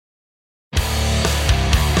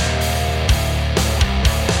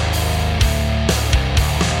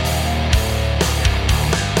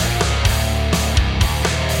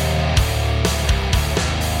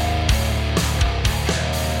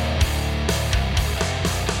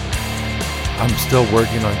 I'm still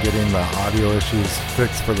working on getting the audio issues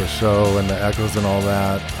fixed for the show and the echoes and all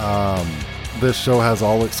that. This show has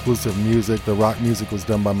all exclusive music. The rock music was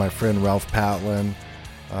done by my friend Ralph Patlin.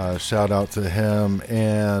 Shout out to him.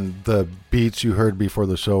 And the beats you heard before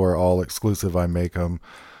the show are all exclusive. I make them.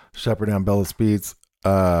 Shepard Ambellis beats.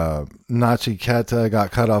 Nachi Keta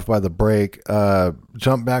got cut off by the break.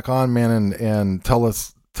 Jump back on, man, and tell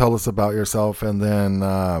us about yourself. And then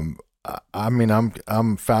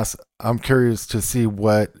I'm curious to see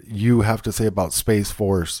what you have to say about Space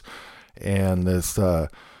Force and this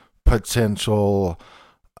potential,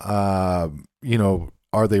 are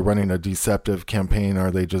they running a deceptive campaign?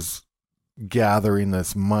 Are they just gathering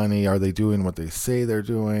this money? Are they doing what they say they're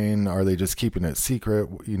doing? Are they just keeping it secret?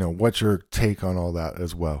 What's your take on all that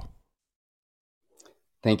as well?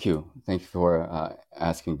 Thank you for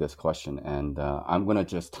asking this question. And I'm going to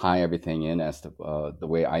just tie everything in as the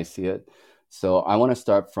way I see it. So I want to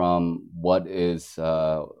start from what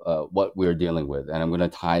we're dealing with, and I'm going to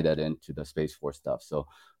tie that into the Space Force stuff. So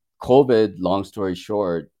COVID, long story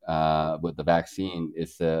short, with the vaccine,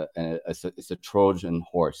 it's a Trojan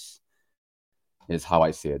horse, is how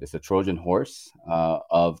I see it. It's a Trojan horse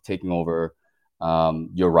of taking over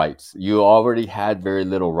your rights. You already had very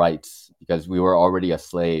little rights because we were already a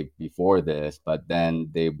slave before this, but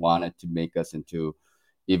then they wanted to make us into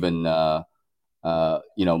even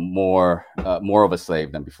more of a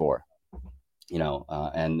slave than before.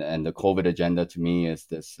 And the COVID agenda to me is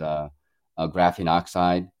this graphene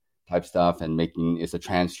oxide type stuff, and it's a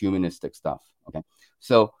transhumanistic stuff. Okay,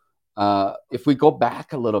 so if we go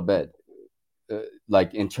back a little bit,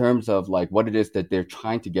 like in terms of like what it is that they're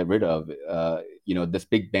trying to get rid of, this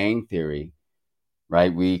Big Bang theory,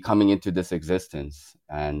 right? We coming into this existence,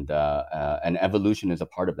 and evolution is a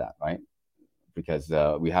part of that, right? Because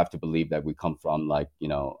we have to believe that we come from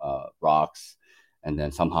rocks, and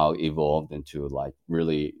then somehow evolved into like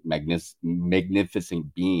really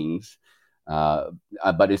magnificent beings.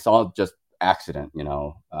 But it's all just accident,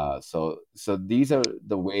 So these are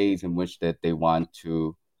the ways in which that they want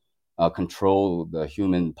to control the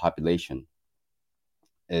human population.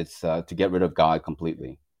 It's to get rid of God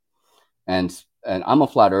completely. And I'm a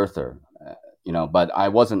flat earther, but I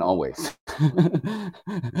wasn't always.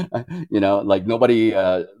 Like nobody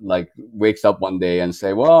wakes up one day and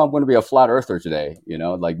say, well, I'm going to be a flat earther today.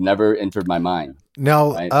 Never entered my mind.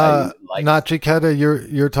 Now, right? Nachi Keta,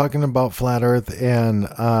 you're talking about flat Earth, and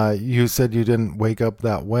you said you didn't wake up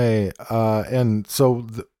that way, and so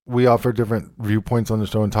we offer different viewpoints on the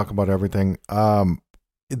show and talk about everything.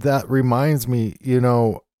 That reminds me,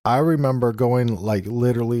 I remember going like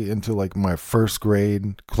literally into like my first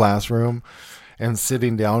grade classroom, and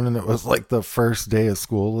sitting down, and it was like the first day of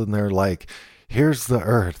school, and they're like, here's the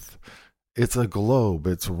earth. It's a globe.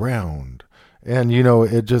 It's round. And,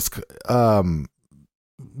 it just,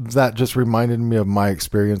 that just reminded me of my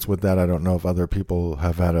experience with that. I don't know if other people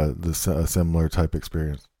have had a similar type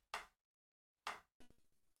experience.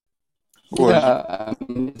 Yeah, I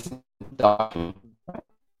mean, it's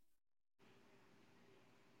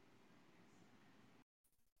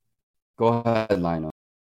go ahead, Lionel.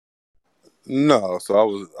 No,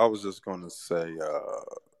 so I was just going to say,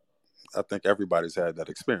 I think everybody's had that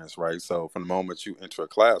experience, right? So from the moment you enter a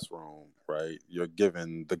classroom, right, you're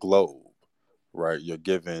given the globe, right? You're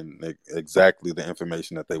given exactly the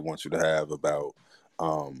information that they want you to have about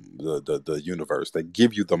the universe. They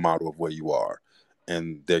give you the model of where you are,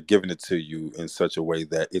 and they're giving it to you in such a way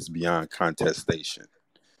that it's beyond contestation,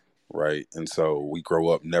 right? And so we grow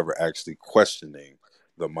up never actually questioning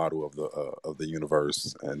the model of the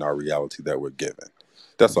universe and our reality that we're given.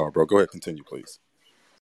 That's all, bro. Go ahead, continue, please.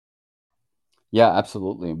 Yeah,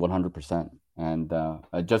 absolutely, 100%. And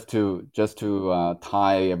just to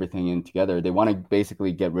tie everything in together, they want to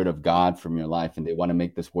basically get rid of God from your life, and they want to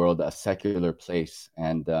make this world a secular place.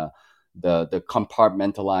 And the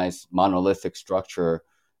compartmentalized monolithic structure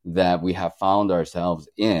that we have found ourselves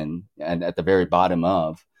in, and at the very bottom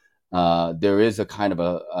of, there is a kind of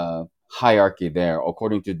a hierarchy there,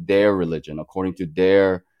 according to their religion, according to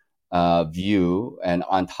their view. And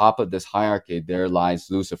on top of this hierarchy, there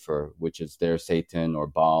lies Lucifer, which is their Satan or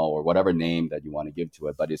Baal or whatever name that you want to give to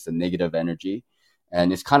it. But it's a negative energy.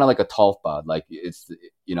 And it's kind of like a Talpa. Like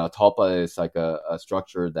Talpa is like a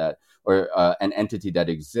structure that, or an entity that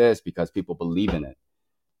exists because people believe in it,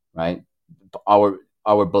 right?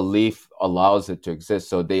 Our belief allows it to exist.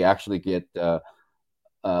 So they actually get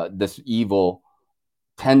this evil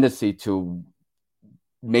tendency to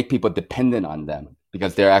make people dependent on them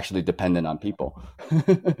because they're actually dependent on people.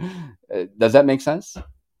 Does that make sense?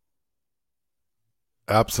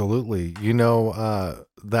 Absolutely.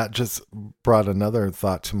 That just brought another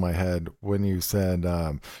thought to my head when you said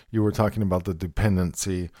you were talking about the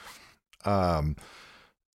dependency.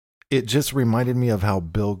 It just reminded me of how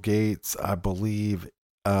Bill Gates, I believe,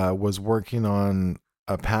 was working on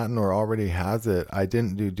a patent or already has it. I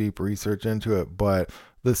didn't do deep research into it, but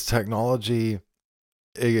this technology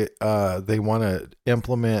they want to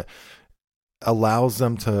implement allows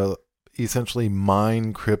them to essentially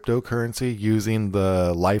mine cryptocurrency using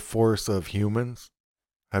the life force of humans.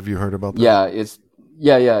 Have you heard about that? It's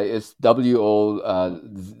WO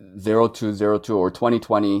 0202 or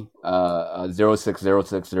 2020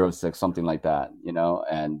 060606, something like that,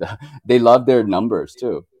 and they love their numbers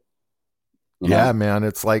too. Yeah, man,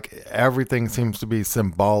 it's like everything seems to be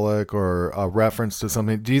symbolic or a reference to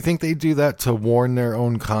something. Do you think they do that to warn their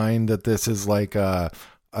own kind that this is like a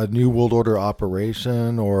new world order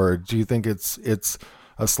operation, or do you think it's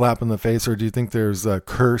a slap in the face, or do you think there's a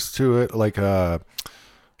curse to it, like some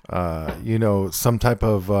type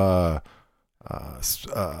of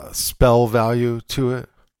spell value to it?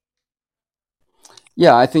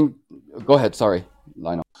 Yeah, I think. Go ahead. Sorry,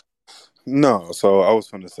 Lionel. No, so I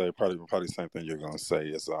was going to say probably the same thing you're going to say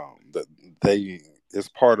is that it's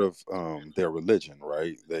part of their religion,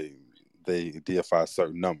 right? They deify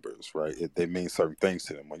certain numbers, right? They mean certain things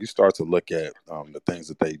to them. When you start to look at the things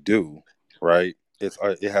that they do, right?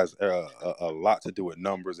 It has a lot to do with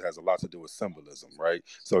numbers. It has a lot to do with symbolism, right?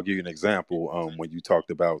 So I'll give you an example. When you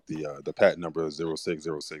talked about the patent number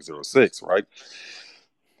 060606, right?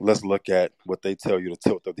 Let's look at what they tell you the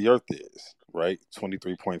tilt of the Earth is, right?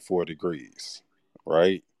 23.4 degrees,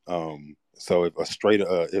 right? So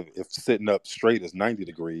if sitting up straight is 90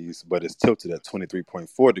 degrees, but it's tilted at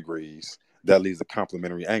 23.4 degrees, that leaves a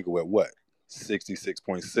complementary angle at what?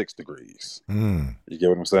 66.6 degrees. You get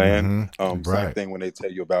what I'm saying? Mm-hmm. Same thing when they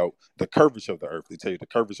tell you about the curvature of the Earth. They tell you the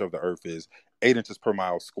curvature of the Earth is 8 inches per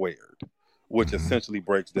mile squared, which essentially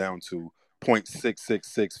breaks down to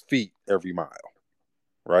 0.666 feet every mile.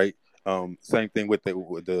 Right. Same thing with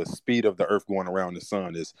the speed of the Earth going around the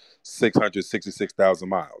sun is 666,000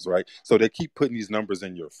 miles. Right. So they keep putting these numbers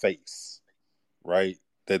in your face. Right.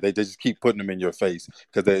 They just keep putting them in your face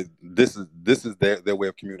because this is their way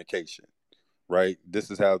of communication. Right.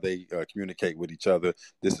 This is how they communicate with each other.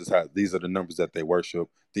 These are the numbers that they worship.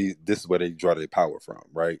 This is where they draw their power from.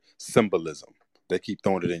 Right. Symbolism. They keep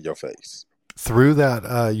throwing it in your face. Through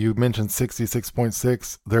that, you mentioned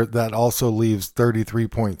 66.6. There, that also leaves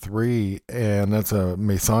 33.3, and that's a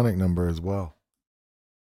Masonic number as well.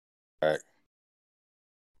 Right.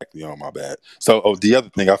 On my bad. So, the other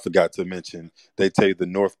thing I forgot to mention, they tell you the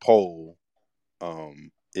North Pole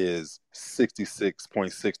is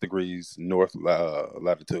 66.6 degrees north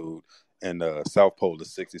latitude, and the South Pole is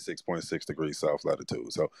 66.6 degrees south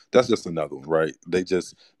latitude. So that's just another one, right? They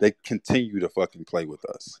continue to fucking play with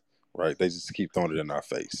us, right? They just keep throwing it in our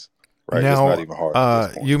face, right? It's not Now, even hard at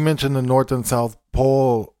this point. you mentioned the North and South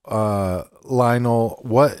Pole, Lionel.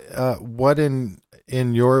 What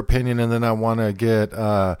in your opinion, and then I want to get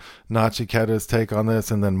Nachiketa's take on this,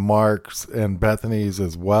 and then Mark's and Bethany's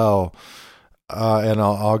as well, and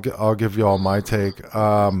I'll give you all my take.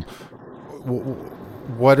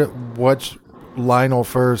 What Lionel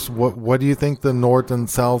first? What do you think the North and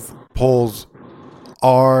South Poles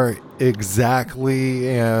are exactly,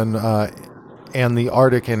 and the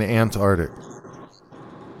Arctic and Antarctic?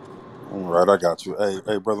 All right, I got you.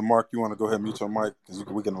 Hey, brother Mark, you want to go ahead and mute your mic because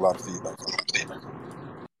we're getting a lot of feedback from you.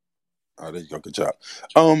 There you go. Good job.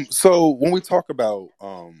 So when we talk about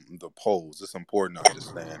the poles, it's important to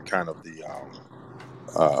understand kind of the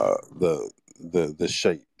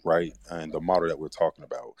shape, right, and the model that we're talking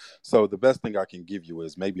about. So the best thing I can give you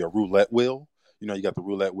is maybe a roulette wheel. You know, you got the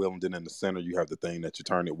roulette wheel, and then in the center you have the thing that you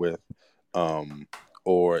turn it with.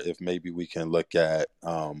 Or if maybe we can look at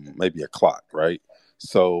maybe a clock, right?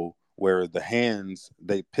 So where the hands,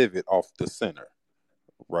 they pivot off the center,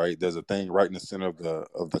 right? There's a thing right in the center of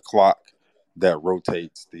the clock that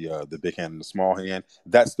rotates the big hand and the small hand.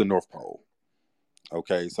 That's the North Pole.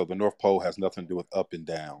 Okay, so the North Pole has nothing to do with up and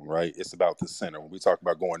down, right? It's about the center. When we talk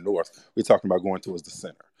about going north, we're talking about going towards the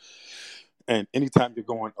center. And anytime you're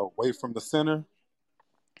going away from the center,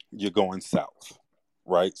 you're going south,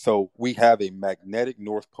 right? So we have a magnetic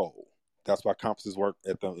North Pole. That's why compasses work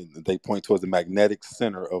they point towards the magnetic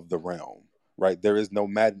center of the realm, right? There is no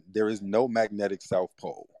magnetic South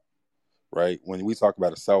Pole, right? When we talk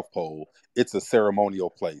about a South Pole, it's a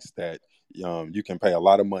ceremonial place that you can pay a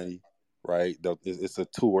lot of money, right? It's a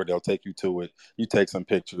tour. They'll take you to it. You take some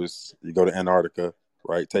pictures. You go to Antarctica,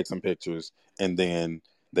 right? Take some pictures, and then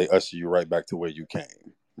they usher you right back to where you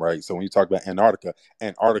came, right? So when you talk about Antarctica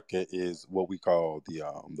is what we call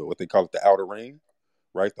what they call it the outer ring,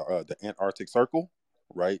 right? The Antarctic Circle,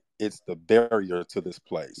 right? It's the barrier to this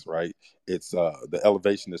place, right? It's the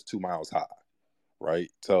elevation is 2 miles high,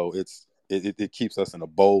 right? So it keeps us in a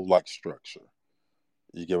bowl-like structure.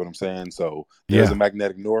 You get what I'm saying? So there's a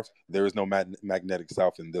magnetic north. There is no magnetic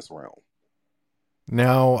south in this realm.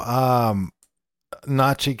 Now,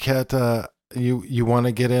 Nachiketa, you want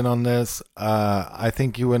to get in on this? I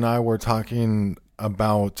think you and I were talking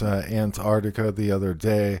about Antarctica the other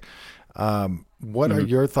day. What are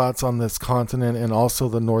your thoughts on this continent and also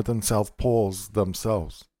the North and South Poles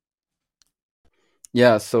themselves?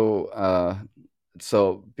 Yeah, so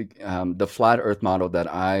the flat Earth model that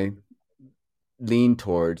I lean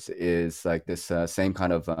towards is like this same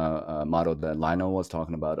kind of model that Lionel was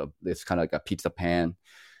talking about. It's kind of like a pizza pan,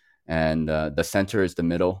 and the center is the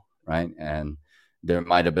middle, right? And there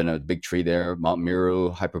might have been a big tree there, Mount Meru,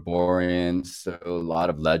 Hyperboreans, so a lot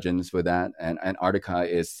of legends with that. And Antarctica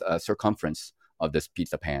is a circumference of this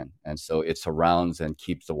pizza pan, and so it surrounds and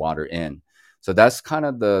keeps the water in. So that's kind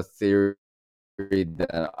of the theory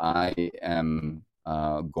that I am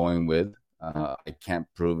going with. I can't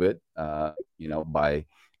prove it, by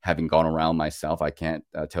having gone around myself. I can't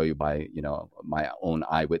tell you by, my own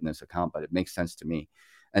eyewitness account, but it makes sense to me.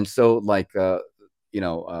 And so, like,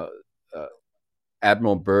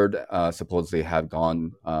 Admiral Byrd supposedly had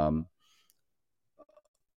gone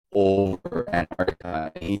over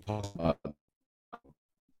Antarctica, and he talks about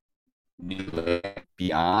new land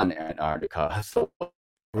beyond Antarctica. So,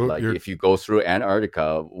 if you go through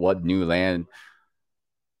Antarctica, what new land?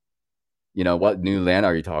 What new land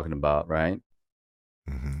are you talking about, right?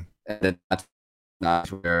 Mm-hmm. And then that's not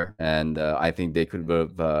where, and I think they could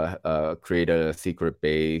have created a secret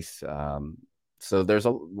base. So there's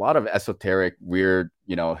a lot of esoteric, weird,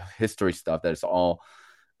 history stuff that's all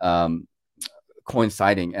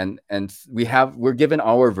coinciding, and we're given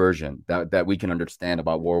our version that we can understand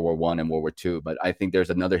about World War I and World War II, but I think there's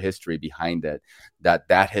another history behind it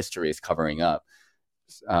that history is covering up.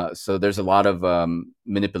 So there's a lot of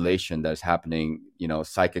manipulation that's happening,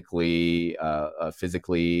 psychically,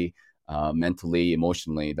 physically, mentally,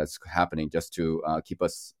 emotionally, that's happening just to keep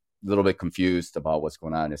us a little bit confused about what's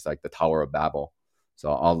going on. It's like the Tower of Babel.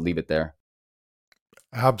 So I'll leave it there.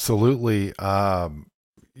 Absolutely. A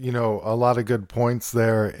lot of good points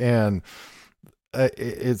there. And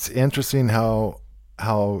it's interesting how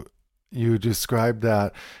you described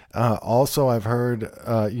that. Also, I've heard,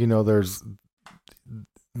 there's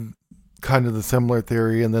kind of the similar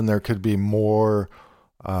theory, and then there could be more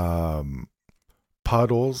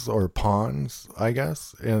puddles or ponds, I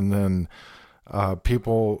guess. And then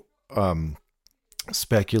people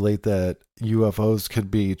speculate that UFOs could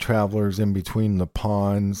be travelers in between the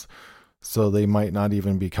ponds So they might not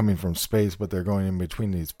even be coming from space, but they're going in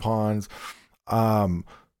between these ponds.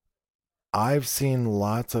 I've seen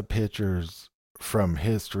lots of pictures from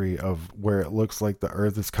history of where it looks like the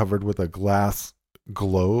Earth is covered with a glass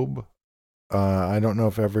globe. I don't know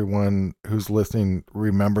if everyone who's listening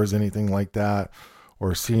remembers anything like that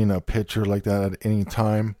or seen a picture like that at any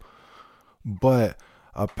time. But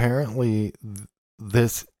apparently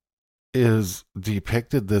this is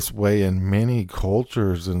depicted this way in many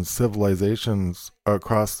cultures and civilizations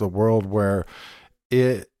across the world, where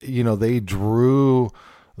they drew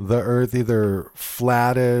the Earth either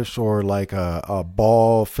flattish or like a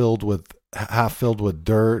ball half filled with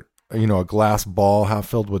dirt, a glass ball half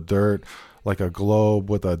filled with dirt, like a globe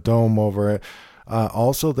with a dome over it.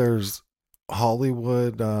 Also, there's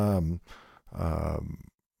Hollywood,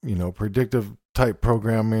 predictive type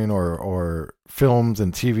programming or films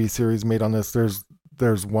and TV series made on this.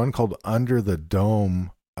 There's one called Under the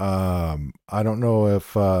Dome. I don't know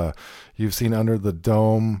if you've seen Under the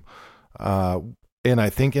Dome. And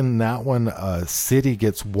I think in that one, a city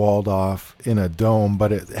gets walled off in a dome,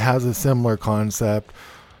 but it has a similar concept.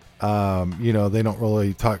 They don't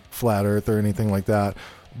really talk flat earth or anything like that,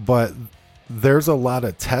 but there's a lot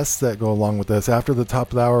of tests that go along with this. After the top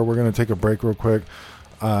of the hour, we're going to take a break real quick.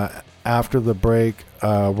 After the break,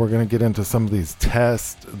 we're going to get into some of these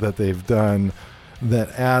tests that they've done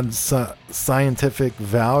that add scientific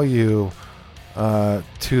value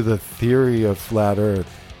to the theory of flat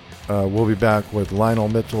earth. We'll be back with Lionel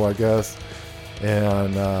Mitchell, I guess,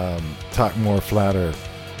 and talk more flat earth.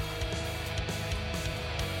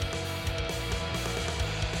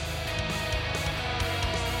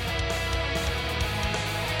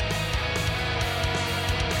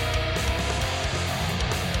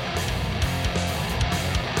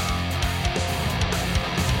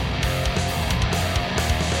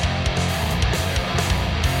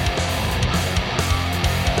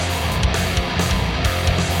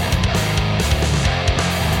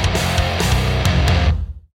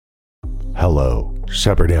 Hello,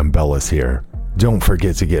 Shepard Ambellis here. Don't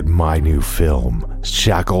forget to get my new film,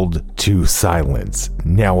 Shackled to Silence,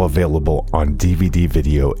 now available on DVD,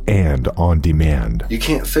 video, and on demand. You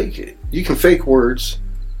can't fake it. You can fake words.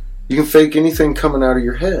 You can fake anything coming out of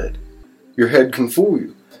your head. Your head can fool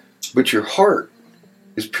you. But your heart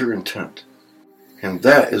is pure intent. And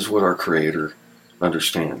that is what our Creator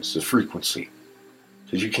understands, the frequency.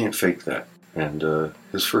 Because you can't fake that. And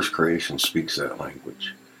His first creation speaks that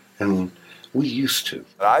language. And we used to.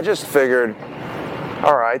 I just figured,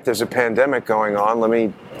 all right, there's a pandemic going on. Let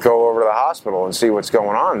me go over to the hospital and see what's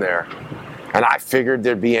going on there. And I figured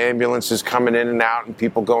there'd be ambulances coming in and out and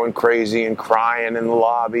people going crazy and crying in the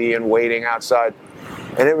lobby and waiting outside.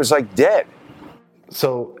 And it was like dead.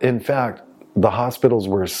 So, in fact, the hospitals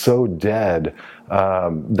were so dead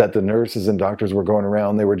that the nurses and doctors were going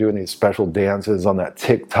around. They were doing these special dances on that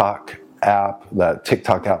TikTok app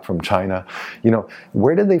from China.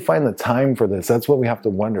 Where did they find the time for this? That's what we have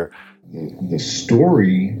to wonder. The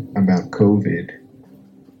story about COVID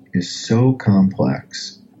is so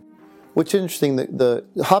complex. Which is interesting, the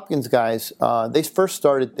Hopkins guys, they first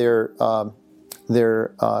started their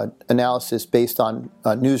analysis based on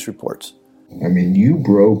news reports. I mean, you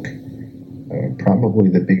broke probably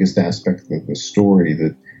the biggest aspect of the story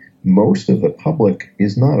that most of the public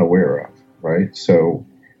is not aware of, right? So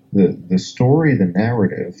the story, the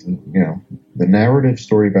narrative, the narrative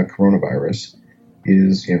story about coronavirus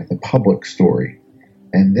is, the public story.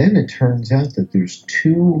 And then it turns out that there's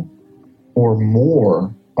two or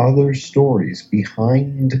more other stories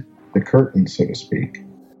behind the curtain, so to speak.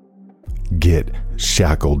 Get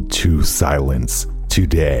Shackled to Silence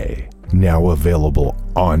today. Now available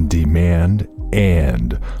on demand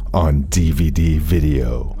and on DVD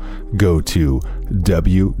video. Go to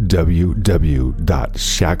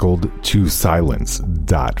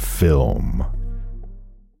www.shackledtosilence.film.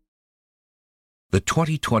 The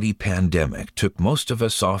 2020 pandemic took most of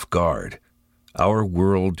us off guard. Our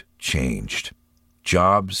world changed.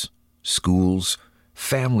 Jobs, schools,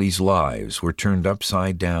 families' lives were turned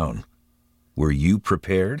upside down. Were you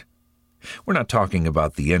prepared? We're not talking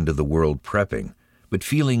about the end of the world prepping, but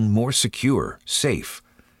feeling more secure, safe,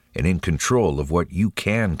 and in control of what you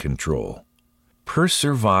can control.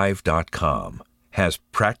 Persurvive.com has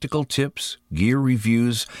practical tips, gear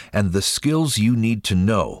reviews, and the skills you need to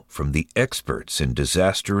know from the experts in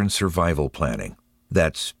disaster and survival planning.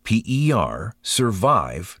 That's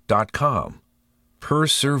Persurvive.com.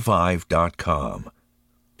 Persurvive.com.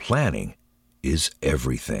 Planning is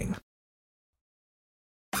everything.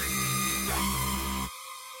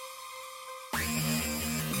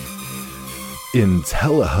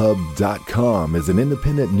 IntelliHub.com is an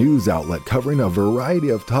independent news outlet covering a variety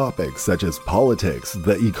of topics such as politics,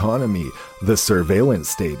 the economy, the surveillance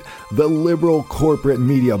state, the liberal corporate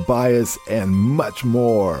media bias, and much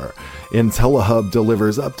more. IntelliHub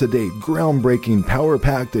delivers up-to-date, groundbreaking,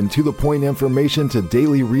 power-packed, and to-the-point information to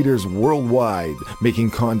daily readers worldwide,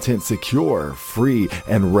 making content secure, free,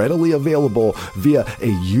 and readily available via a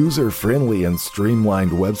user-friendly and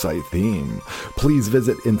streamlined website theme. Please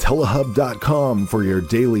visit IntelliHub.com for your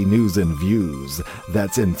daily news and views.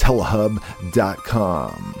 That's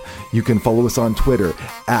IntelliHub.com. You can follow us on Twitter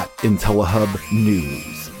at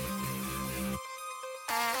IntelliHubNews.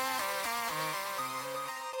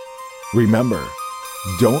 Remember,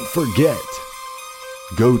 don't forget,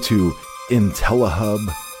 go to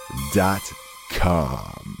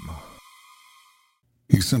IntelliHub.com.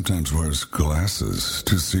 He sometimes wears glasses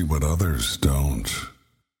to see what others don't.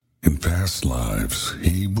 In past lives,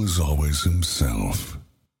 he was always himself.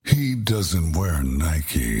 He doesn't wear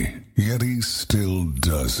Nike, yet he still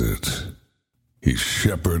does it. He's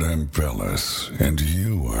Shepard Ambellis, and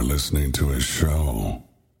you are listening to his show.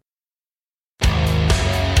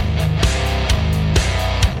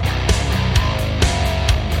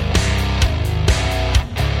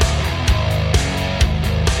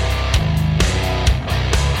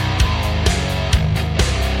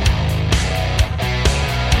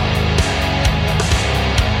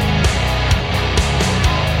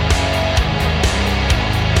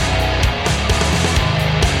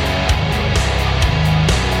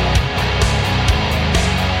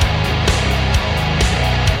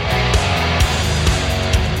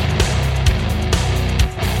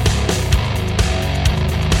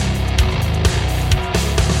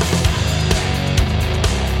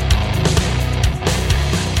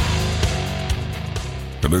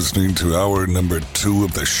 Listening to hour number 2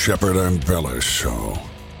 of the Shepard Ambellis Show.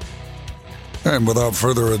 And without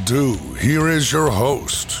further ado, here is your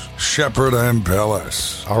host, Shepard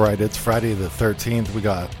Ambellis. All right, it's Friday the 13th. We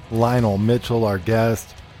got Lionel Mitchell, our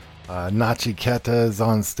guest. Nachi Keta is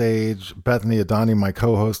on stage. Bethany Adani, my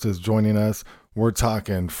co-host, is joining us. We're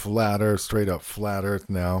talking flat Earth, straight up flat Earth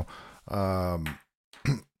now.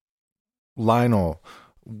 Lionel,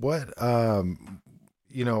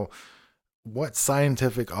 what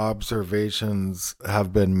scientific observations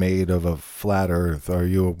have been made of a flat Earth? Are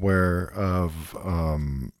you aware of,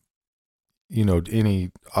 any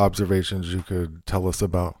observations you could tell us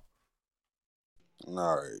about?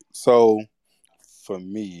 All right. So for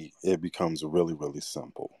me, it becomes really, really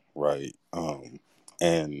simple, right?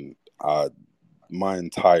 And my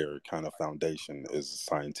entire kind of foundation is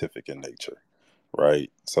scientific in nature,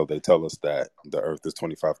 right? So they tell us that the Earth is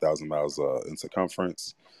 25,000 miles in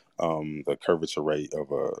circumference. The curvature rate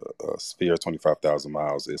of a sphere, 25,000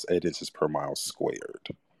 miles, is 8 inches per mile squared,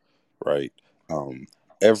 right?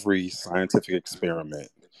 Every scientific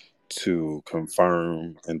experiment to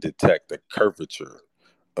confirm and detect the curvature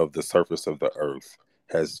of the surface of the Earth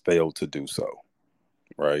has failed to do so,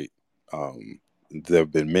 right? There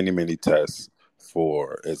have been many, many tests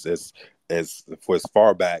for as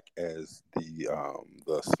far back as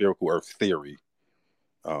the spherical Earth theory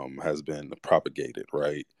has been propagated,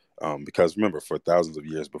 right? Because remember, for thousands of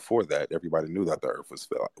years before that, everybody knew that the Earth was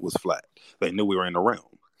flat. They knew we were in a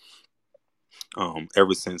realm.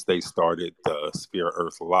 Ever since they started the sphere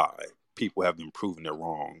Earth lie, people have been proving it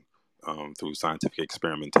wrong through scientific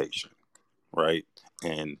experimentation, right?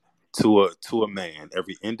 And to a man,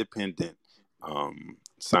 every independent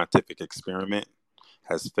scientific experiment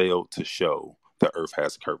has failed to show the Earth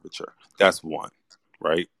has curvature. That's one,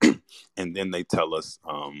 right? And then they tell us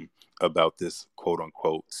about this quote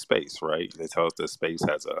unquote space, right? They tell us that space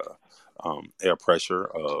has a air pressure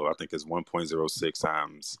of, I think it's 1.06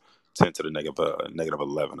 times 10 to the negative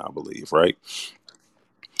 11, I believe, right?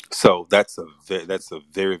 So that's a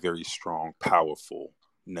very, very strong, powerful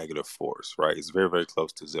negative force, right? It's very, very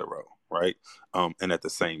close to zero, right? And at the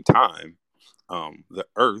same time, the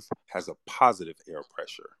Earth has a positive air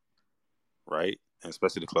pressure, right? And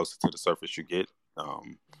especially the closer to the surface you get,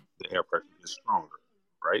 the air pressure is stronger,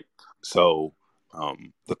 right? So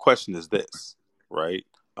the question is this, right?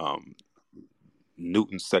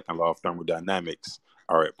 Newton's second law of thermodynamics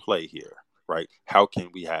are at play here, right? How can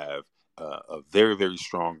we have a very, very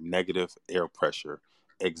strong negative air pressure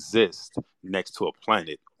exist next to a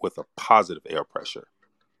planet with a positive air pressure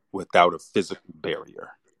without a physical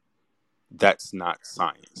barrier? That's not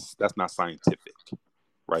science. That's not scientific,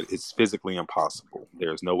 right? It's physically impossible.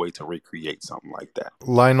 There's no way to recreate something like that.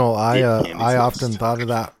 Lionel, I often thought of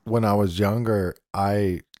that when I was younger.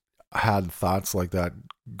 I had thoughts like that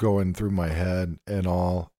going through my head and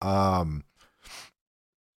all.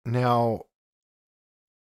 Now,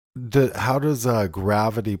 how does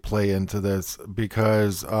gravity play into this?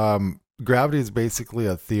 Because gravity is basically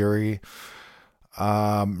a theory,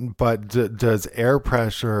 but does air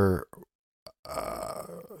pressure, uh,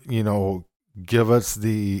 you know, give us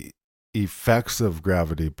the effects of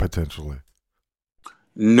gravity potentially?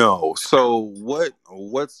 No. So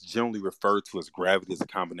what's generally referred to as gravity is a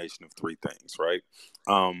combination of three things, right?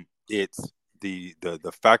 It's the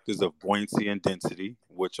factors of buoyancy and density,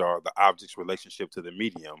 which are the object's relationship to the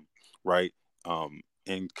medium, right?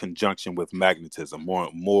 In conjunction with magnetism,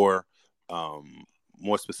 um,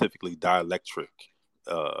 more specifically dielectric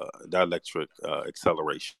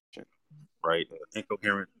acceleration, right?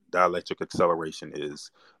 Incoherent dielectric acceleration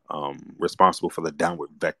is responsible for the downward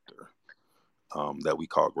vector that we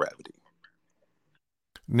call gravity.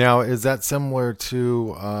 Now, is that similar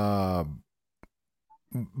to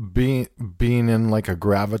being in like a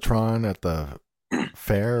gravitron at the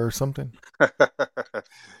fair or something?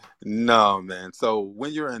 No, man. So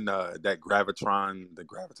when you're in that the graviton,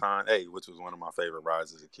 hey, which was one of my favorite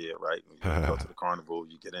rides as a kid, right? You go to the carnival,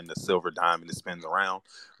 you get in the silver dime and it spins around,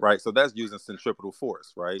 right? So that's using centripetal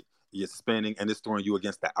force, right? You're spinning and it's throwing you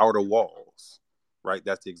against the outer walls, right?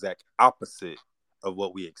 That's the exact opposite of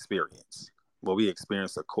what we experience. What we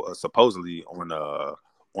experience supposedly on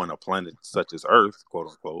a planet such as Earth, quote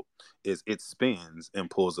unquote, is it spins and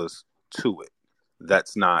pulls us to it.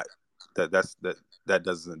 That's not that that's that that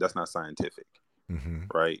doesn't that's not scientific, Mm-hmm.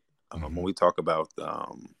 right? When we talk about the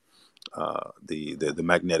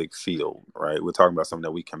magnetic field, right, we're talking about something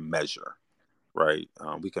that we can measure, right?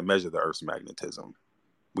 We can measure the Earth's magnetism.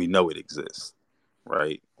 We know it exists,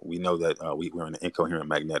 right? We know that we're in an incoherent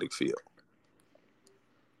magnetic field,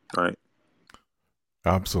 right?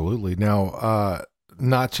 Absolutely. Now,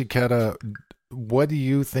 Nachiketa, what do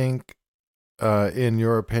you think, in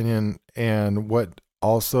your opinion, and what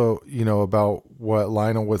also, about what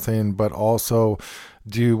Lionel was saying, but also,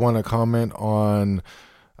 do you want to comment on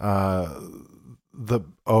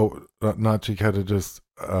Nachiketa just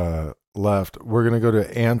left. We're going to go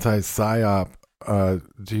to anti-PSYOP.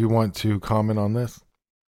 Do you want to comment on this?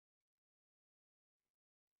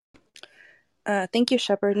 Thank you,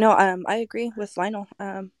 Shepard. No, I agree with Lionel.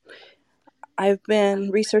 I've been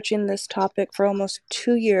researching this topic for almost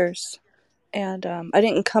 2 years, and I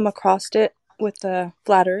didn't come across it with the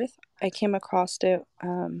flat Earth. I came across it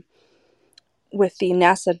with the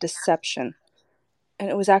NASA deception, and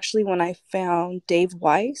it was actually when I found Dave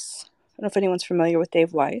Weiss. I don't know if anyone's familiar with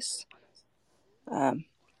Dave Weiss,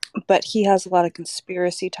 but he has a lot of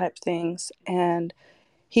conspiracy type things, and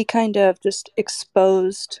he kind of just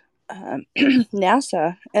exposed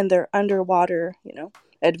NASA and their underwater,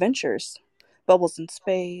 adventures, bubbles in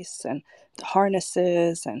space and the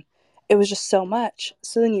harnesses, and it was just so much.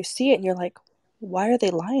 So then you see it and you're like, why are they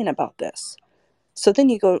lying about this? So then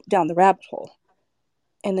you go down the rabbit hole,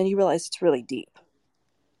 and then you realize it's really deep.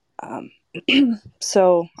 Um,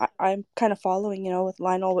 so I'm kind of following, with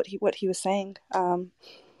Lionel what he was saying.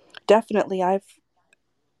 Definitely,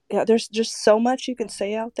 there's just so much you can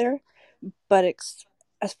say out there, but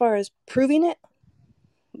as far as proving it,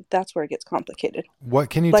 that's where it gets complicated. What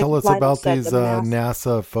can you Like tell us Lionel about said, these the mass.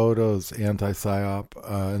 NASA photos, anti-PSYOP,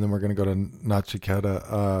 and then we're going to go to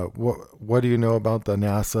Nachiketa. What do you know about the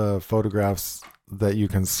NASA photographs that you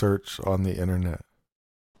can search on the internet?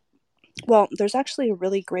 Well, there's actually a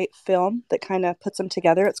really great film that kind of puts them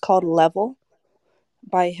together. It's called Level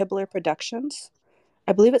by Hibbler Productions.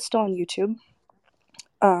 I believe it's still on YouTube.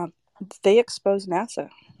 Um, they expose NASA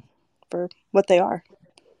for what they are,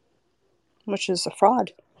 which is a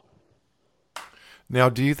fraud. Now,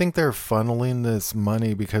 do you think they're funneling this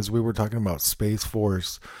money, because we were talking about Space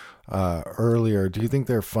Force earlier? Do you think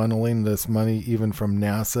they're funneling this money even from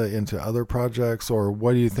NASA into other projects, or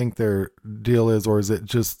what do you think their deal is, or is it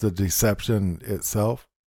just the deception itself?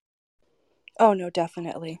 Oh, no,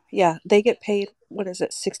 definitely. Yeah, they get paid, what is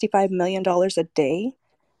it, $65 million a day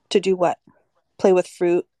to do what? Play with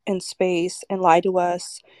fruit in space and lie to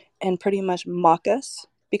us and pretty much mock us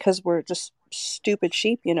because we're just stupid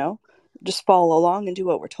sheep, just follow along and do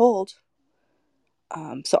what we're told.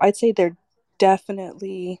 So I'd say they're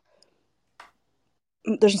definitely,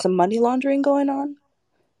 there's some money laundering going on.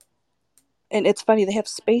 And it's funny, they have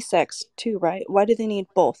SpaceX too, right? Why do they need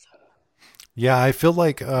both? Yeah, I feel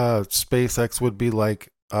like SpaceX would be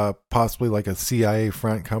like possibly like a CIA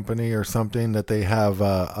front company or something, that they have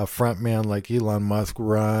a front man like Elon Musk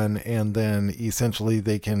run, and then essentially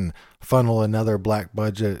they can funnel another black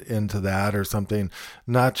budget into that or something.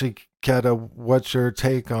 Nachiketa, what's your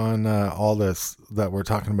take on all this that we're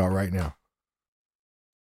talking about right now?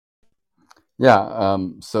 Yeah.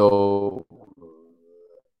 So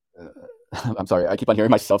I'm sorry, I keep on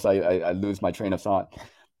hearing myself, so I lose my train of thought.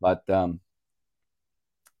 But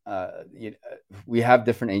we have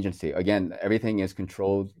different agency. Again, everything is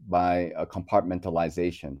controlled by a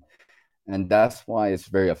compartmentalization, and that's why it's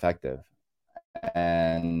very effective.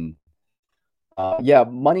 And yeah,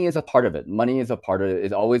 money is a part of it. Money is a part of it.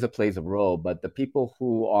 It always plays a role. But the people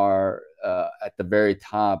who are at the very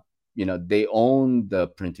top, they own the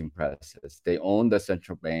printing presses, they own the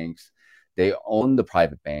central banks, they own the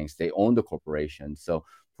private banks, they own the corporations. So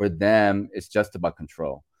for them, it's just about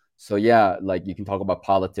control. So yeah, like you can talk about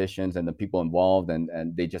politicians and the people involved,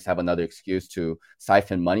 and they just have another excuse to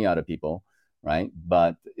siphon money out of people, right?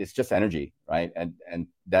 But it's just energy, right? And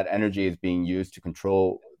that energy is being used to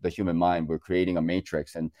control the human mind. We're creating a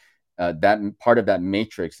matrix, and that part of that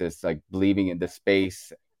matrix is like believing in the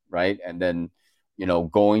space, right? And then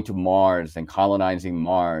going to Mars and colonizing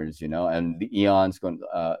Mars, and the eons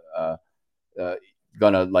gonna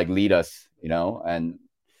like lead us, and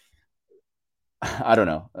I don't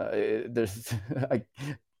know.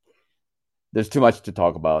 There's too much to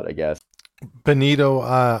talk about, I guess. Benito,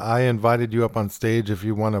 I invited you up on stage if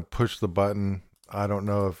you want to push the button. I don't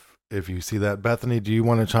know if you see that. Bethany, do you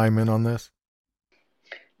want to chime in on this?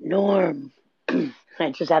 Norm. I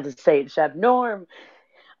just had to say it, Chef. Norm.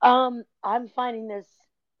 I'm finding this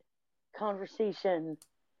conversation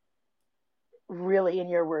really, in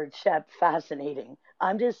your words, Shep, fascinating.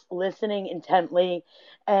 I'm just listening intently.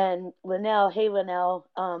 And Linnell, hey Linnell,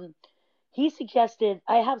 he suggested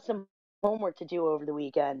I have some homework to do over the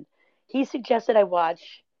weekend. He suggested I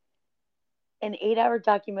watch an 8-hour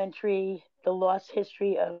documentary, The Lost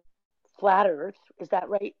History of Flat Earth. Is that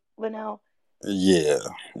right, Linnell? Yeah.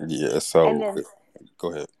 So And then,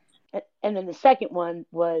 go ahead. and then the second one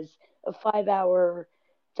was a 5-hour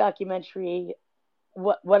documentary.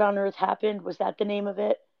 What on earth happened? Was that the name of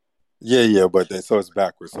it? Yeah, but so it's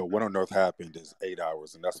backwards. So What on Earth Happened is 8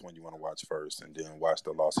 hours, and that's the one you want to watch first, and then watch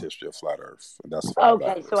The Lost History of Flat Earth, and that's 5 Okay,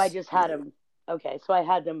 hours. so I just had them. Okay, so I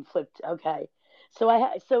had them flipped. Okay,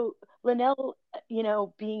 so Linnell,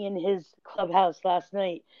 being in his clubhouse last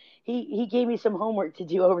night, he gave me some homework to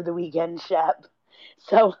do over the weekend, Shep.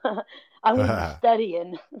 So I'm going to be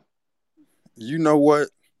studying. You know what?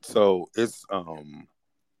 So it's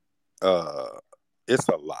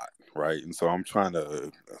a lot, right? And so I'm trying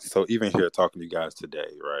to, so even here talking to you guys today,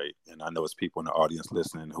 right? And I know it's people in the audience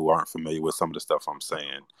listening who aren't familiar with some of the stuff I'm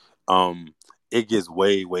saying. It gets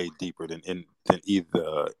way, way deeper than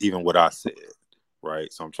even what I said,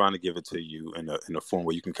 right? So I'm trying to give it to you in a form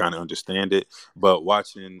where you can kind of understand it. But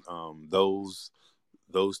watching those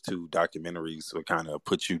two documentaries will kind of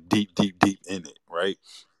put you deep, deep, deep in it, right?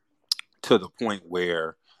 To the point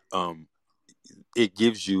where it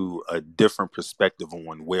gives you a different perspective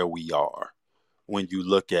on where we are when you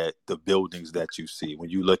look at the buildings that you see, when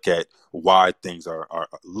you look at why things are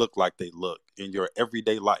look like they look in your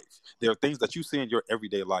everyday life. There are things that you see in your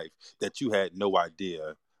everyday life that you had no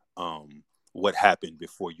idea what happened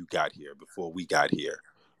before you got here, before we got here,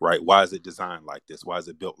 right? Why is it designed like this? Why is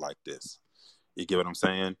it built like this? You get what I'm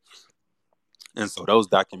saying? And so those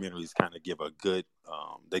documentaries kind of give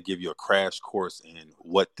they give you a crash course in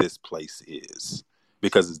what this place is,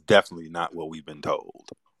 because it's definitely not what we've been told.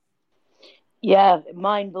 Yeah,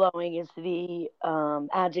 mind-blowing is the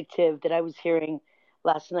adjective that I was hearing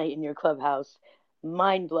last night in your clubhouse.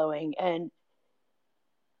 Mind-blowing, and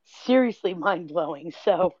seriously mind-blowing.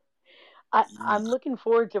 So I'm looking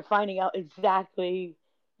forward to finding out exactly,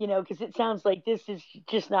 because it sounds like this is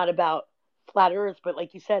just not about flat Earth, but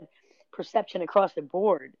like you said, perception across the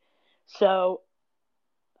board. So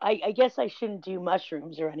I guess I shouldn't do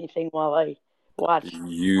mushrooms or anything while I watch.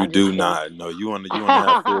 You do not. No, you want to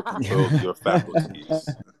have full control of your faculties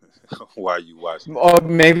while you watch this. Or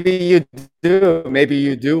maybe you do. Maybe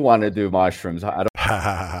you do want to do mushrooms. I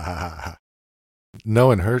don't.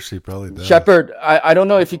 Knowing her, she probably does. Shepard, I don't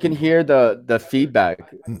know if you can hear the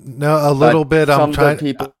feedback. No, a little bit. I'm trying.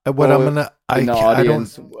 People what I'm gonna. In the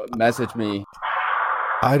audience message me.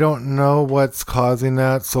 I don't know what's causing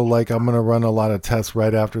that, so like I'm gonna run a lot of tests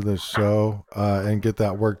right after the show and get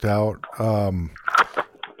that worked out.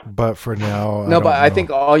 But for now, I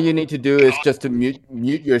think all you need to do is just to mute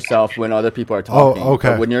yourself when other people are talking. Oh, okay.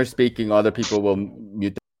 But when you're speaking, other people will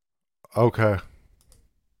mute. Okay.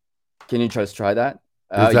 Can you just try that?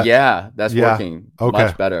 Yeah, that's working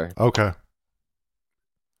much better. Okay.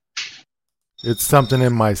 It's something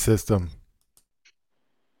in my system.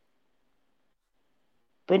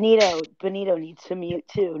 Benito needs to mute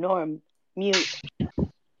too. Norm, mute.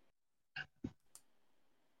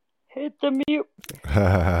 Hit the mute.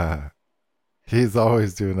 He's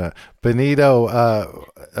always doing that. Benito,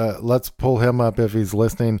 let's pull him up if he's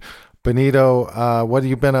listening. Benito, what have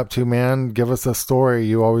you been up to, man? Give us a story.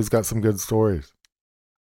 You always got some good stories.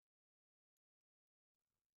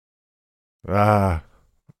 Ah,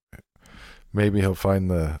 maybe he'll find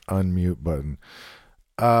the unmute button.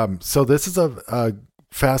 So this is a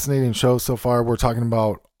fascinating show so far. We're talking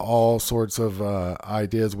about all sorts of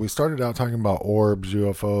ideas. We started out talking about orbs,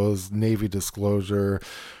 UFOs, Navy disclosure,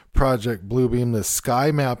 Project Bluebeam, the sky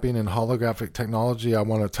mapping and holographic technology. I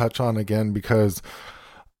want to touch on again because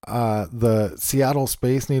the Seattle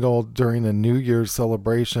Space Needle during the New Year's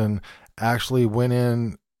celebration actually went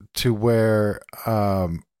in to where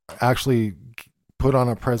actually put on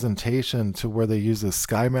a presentation to where they use the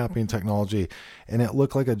sky mapping technology, and it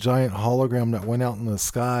looked like a giant hologram that went out in the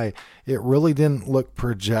sky. It really didn't look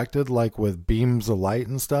projected like with beams of light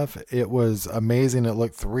and stuff. It was amazing. It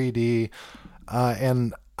looked 3D.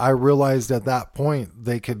 And I realized at that point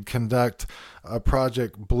they could conduct a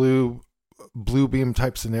Project Blue beam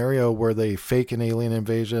type scenario where they fake an alien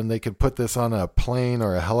invasion. They could put this on a plane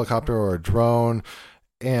or a helicopter or a drone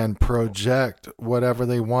and project whatever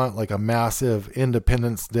they want, like a massive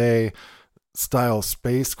Independence Day style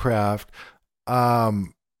spacecraft.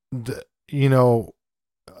 Let's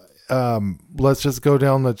just go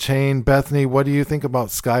down the chain. Bethany, what do you think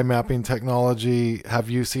about sky mapping technology?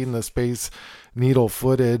 Have you seen the Space Needle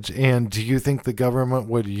footage? And do you think the government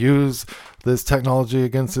would use this technology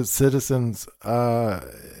against its citizens,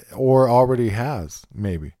 or already has,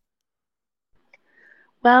 maybe?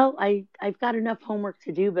 Well, I've got enough homework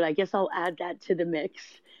to do, but I guess I'll add that to the mix.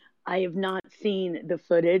 I have not seen the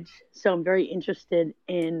footage, so I'm very interested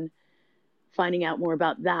in finding out more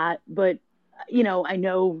about that. But, I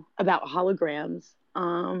know about holograms.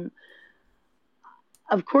 Of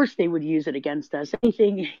course they would use it against us.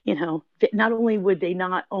 Anything, not only would they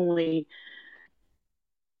not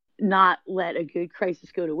let a good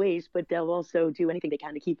crisis go to waste, but they'll also do anything they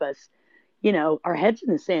can to keep us our heads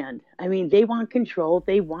in the sand. I mean, they want control.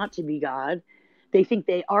 They want to be God. They think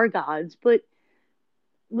they are gods, but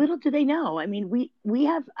little do they know. I mean,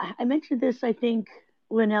 I mentioned this, I think,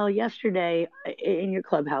 Linnell, yesterday in your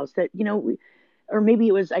clubhouse that, or maybe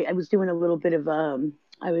it was, I was doing a little bit of, I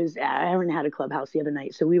haven't had a clubhouse the other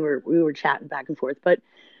night. So we were chatting back and forth, but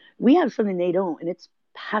we have something they don't, and it's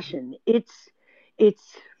passion. It's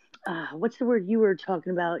what's the word you were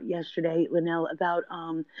talking about yesterday, Linnell, about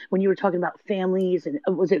when you were talking about families and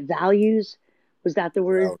was it values? Was that the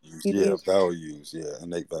word Values, you used? values,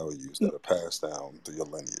 innate values that are passed down through your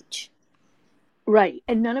lineage. Right.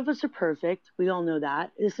 And none of us are perfect. We all know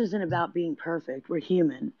that. This isn't about being perfect. We're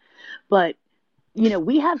human. But,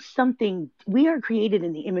 we have something, we are created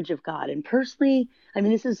in the image of God. And personally, I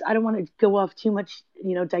mean, I don't want to go off too much,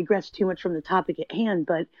 digress too much from the topic at hand,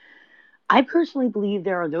 but I personally believe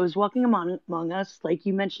there are those walking among us, like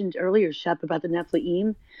you mentioned earlier, Shep, about the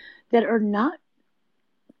Nephilim, that are not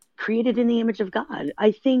created in the image of God.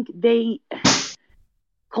 I think they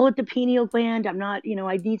call it the pineal gland. I'm not,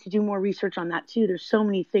 I need to do more research on that too. There's so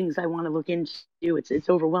many things I want to look into. It's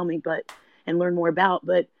overwhelming, and learn more about.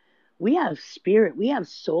 But we have spirit, we have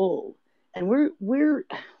soul, and we're we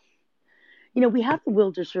have the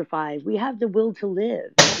will to survive. We have the will to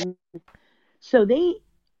live. And so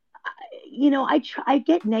I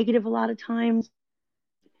get negative a lot of times.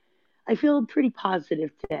 I feel pretty positive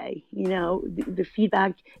today. The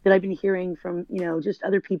feedback that I've been hearing from, just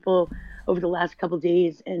other people over the last couple of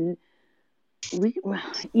days. And like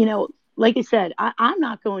I said, I'm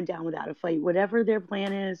not going down without a fight, whatever their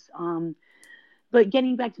plan is. But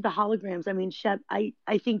getting back to the holograms, I mean, Shep, I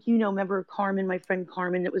think, remember Carmen, my friend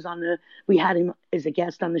Carmen, that was we had him as a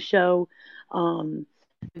guest on the show.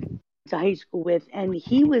 To high school with, and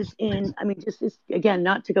he was in, I mean, just this, again,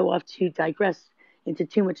 not to go off to digress into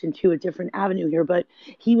too much into a different avenue here, but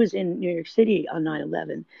he was in New York City on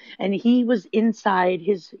 9/11, and he was inside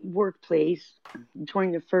his workplace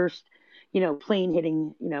during the first, plane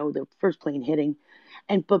hitting, the first plane hitting.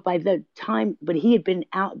 But by the time, but he had been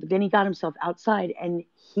out, but then he got himself outside, and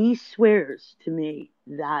he swears to me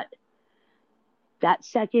that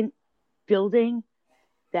second building,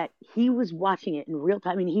 that he was watching it in real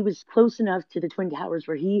time. I mean, he was close enough to the Twin Towers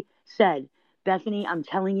where he said, Bethany, I'm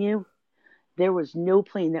telling you, there was no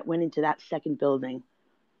plane that went into that second building.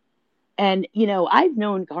 And, I've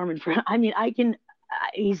known Carmen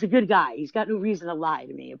he's a good guy. He's got no reason to lie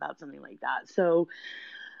to me about something like that. So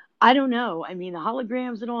I don't know. I mean, the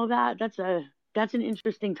holograms and all that, that's an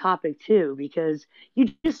interesting topic too, because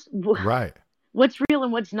you just, Right. What's real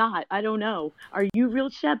and what's not? I don't know. Are you real,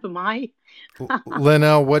 Shep? Am I?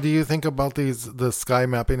 Linnell, what do you think about the sky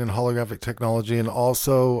mapping and holographic technology? And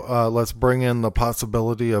also, let's bring in the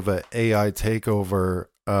possibility of an AI takeover.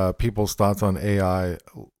 People's thoughts on AI.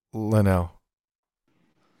 Linnell?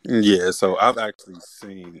 Yeah, so I've actually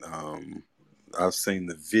seen I've seen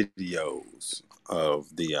the videos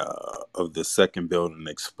of the second building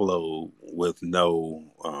explode with no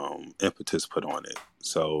impetus put on it.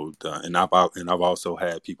 So and I've also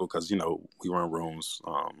had people, because we were in rooms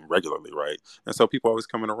regularly, right? And so people always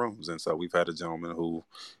come into rooms, and so we've had a gentleman who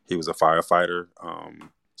he was a firefighter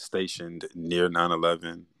stationed near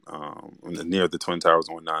 9/11, near the Twin Towers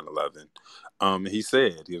on 9/11. He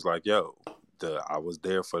said, he was like, "Yo, I was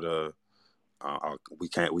there for the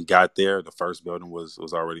we got there. The first building was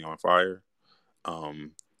already on fire,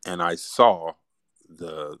 and I saw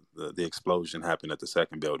the explosion happen at the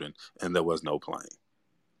second building, and there was no plane."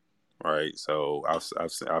 Right. So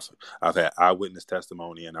I've had eyewitness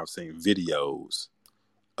testimony, and I've seen videos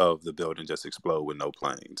of the building just explode with no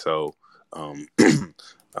plane. So um,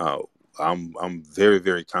 uh, I'm very,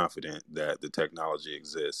 very confident that the technology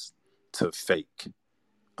exists to fake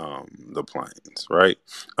the planes, right?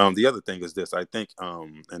 The other thing is this, I think,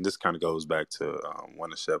 and this kind of goes back to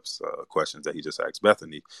one of Shep's questions that he just asked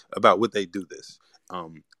Bethany about would they do this.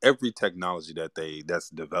 Every technology that's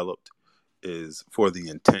developed is for the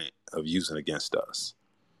intent of using against us,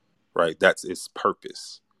 right? That's its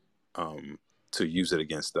purpose, to use it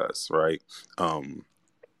against us, right?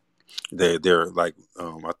 They're like,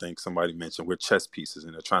 I think somebody mentioned, we're chess pieces,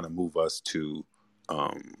 and they're trying to move us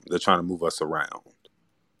around,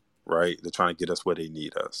 right? They're trying to get us where they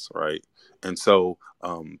need us, right? And so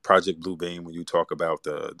Project Bluebeam, when you talk about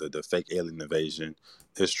the fake alien invasion,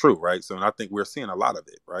 is true, right? So, and I think we're seeing a lot of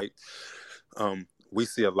it, right? We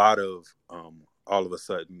see a lot of all of a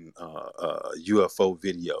sudden UFO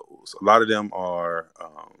videos. A lot of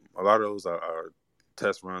those are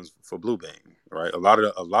test runs for Bluebeam, right? A lot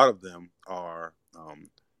of them are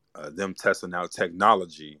them testing out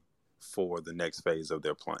technology for the next phase of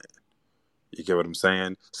their plan. You get what I'm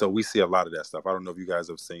saying? So we see a lot of that stuff. I don't know if you guys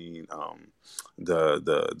have seen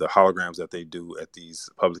the holograms that they do at these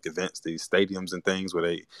public events, these stadiums and things,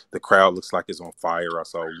 where the crowd looks like it's on fire. I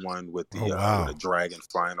saw one with Oh, wow. with a dragon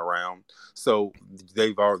flying around. So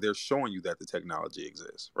they're showing you that the technology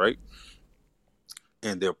exists, right?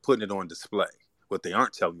 And they're putting it on display. What they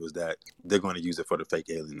aren't telling you is that they're going to use it for the fake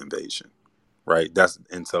alien invasion, right?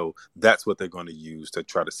 So that's what they're going to use to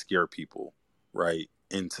try to scare people, right,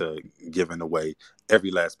 into giving away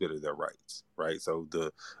every last bit of their rights, right? So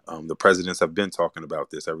the presidents have been talking about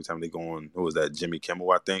this every time they go on. Who was that? Jimmy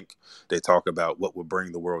Kimmel, I think. They talk about what will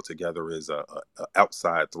bring the world together is a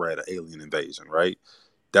outside threat, an alien invasion, right?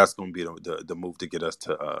 That's going to be the move to get us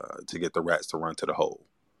to get the rats to run to the hole,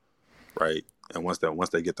 right? And once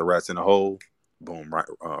they get the rats in the hole, boom,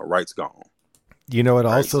 right's gone. It Right,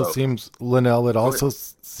 also so- seems, Linnell, it Go also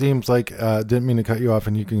seems like, didn't mean to cut you off,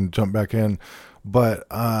 and you can jump back in, but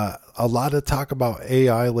a lot of talk about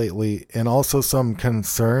AI lately, and also some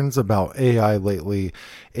concerns about AI lately.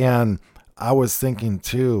 And I was thinking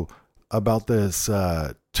too about this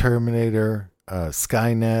Terminator,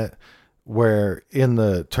 Skynet, where in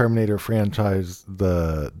the Terminator franchise,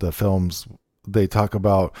 the films, they talk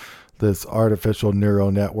about this artificial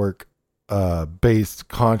neural network based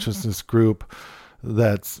consciousness group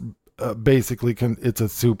that's basically it's a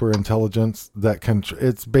super intelligence that can,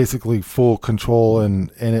 it's basically full control,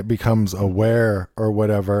 and it becomes aware or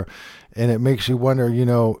whatever. And it makes you wonder,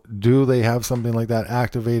 do they have something like that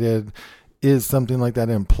activated? Is something like that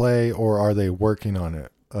in play, or are they working on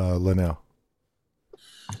it? Linnell?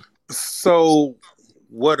 So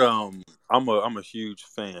what I'm a huge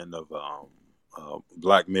fan of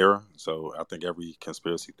Black Mirror. So I think every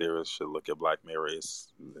conspiracy theorist should look at Black Mirror.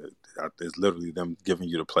 It's literally them giving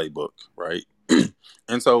you the playbook, right?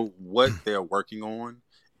 And so what they're working on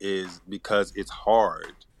is, because it's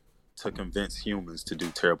hard to convince humans to do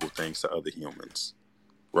terrible things to other humans,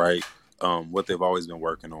 right? What they've always been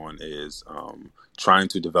working on is trying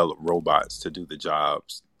to develop robots to do the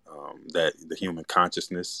jobs that the human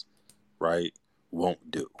consciousness, right, won't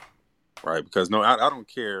do, right? Because I don't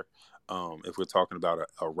care if we're talking about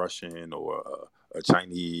a Russian or a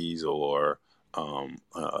Chinese or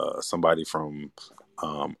somebody from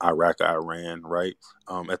Iraq or Iran, right?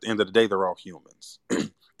 At the end of the day, they're all humans.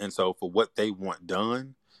 And so for what they want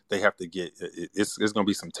done, they have to it's going to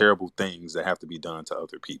be some terrible things that have to be done to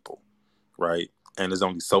other people, right? And there's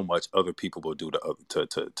only so much other people will do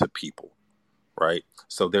to people, right?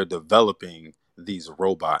 So they're developing these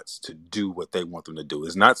robots to do what they want them to do.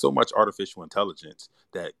 It's not so much artificial intelligence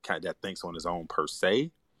that thinks on its own per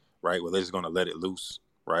se, right? Well, they're just going to let it loose,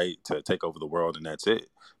 right, to take over the world, and that's it.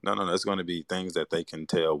 No. It's going to be things that they can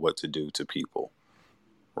tell what to do to people,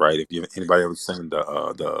 right? If anybody ever seen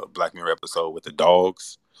the Black Mirror episode with the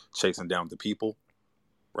dogs chasing down the people,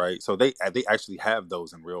 right? So they actually have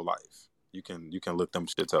those in real life. You can look them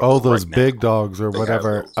shits up Oh, those right now. big dogs or They have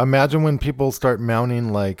whatever. those. Imagine when people start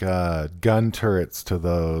mounting like gun turrets to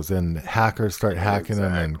those, and hackers start hacking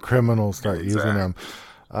them, and criminals start using them.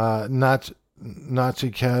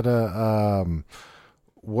 Nachiketa,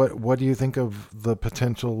 what do you think of the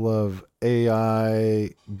potential of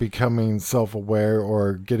AI becoming self-aware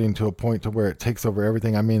or getting to a point to where it takes over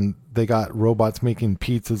everything? I mean, they got robots making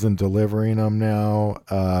pizzas and delivering them now,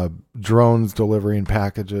 drones delivering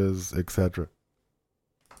packages, etc.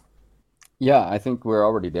 Yeah, I think we're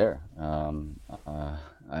already there.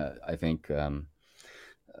 I think the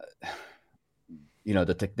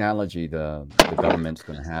technology the government's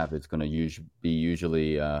going to have is going to be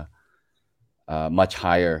usually much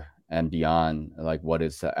higher and beyond like what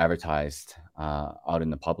is advertised out in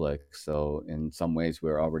the public. So in some ways,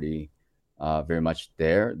 we're already very much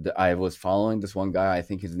there. I was following this one guy. I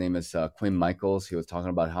think his name is Quinn Michaels. He was talking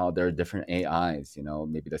about how there are different AIs.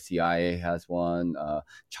 Maybe the CIA has one,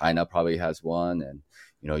 China probably has one, and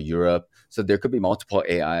Europe. So there could be multiple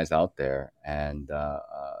AIs out there, and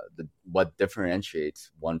what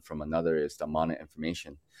differentiates one from another is the amount of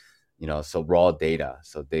information. So raw data.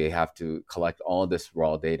 So they have to collect all this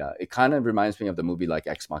raw data. It kind of reminds me of the movie like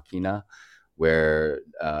Ex Machina, where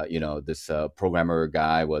this programmer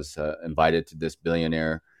guy was invited to this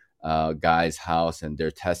billionaire guy's house, and they're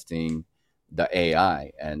testing the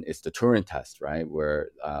AI, and it's the Turing test, right? Where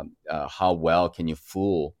how well can you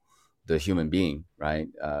fool the human being, right,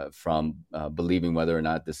 from believing whether or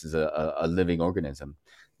not this is a living organism.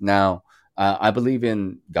 Now, I believe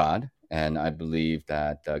in God, and I believe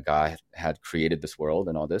that God had created this world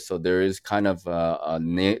and all this. So there is kind of a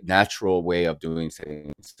natural way of doing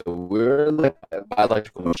things. So we're like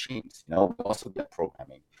biological machines, we also get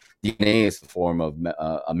programming. DNA is a form of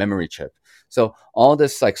a memory chip. So all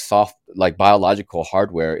this like soft, like biological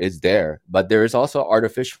hardware is there, but there is also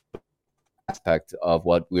artificial aspect of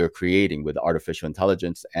what we're creating with artificial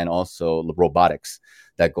intelligence and also robotics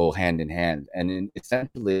that go hand in hand. And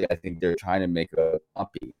essentially, I think they're trying to make a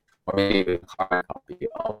copy, or maybe a carbon copy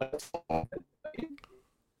of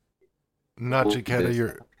Nachiketa,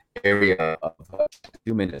 you're area of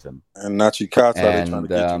humanism. And Nachikata, they trying to And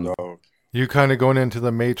get you, dog. you kind of going into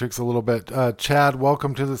the matrix a little bit. Chad,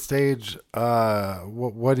 welcome to the stage.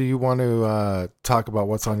 What do you want to talk about?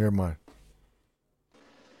 What's on your mind?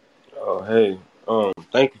 Oh, hey.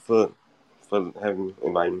 Thank you for having me,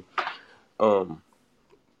 inviting me.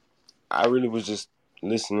 I really was just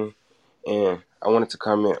listening, and I wanted to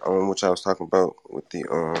comment on what y'all was talking about with the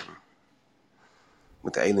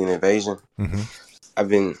alien invasion.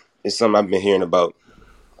 Mm-hmm. It's something I've been hearing about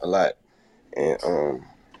a lot. And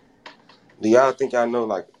do y'all think y'all know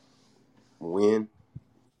like when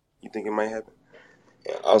you think it might happen?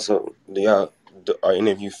 And also, are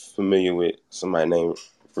any of you familiar with somebody named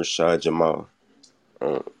Rashad Jamal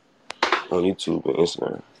on YouTube and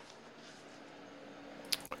Instagram?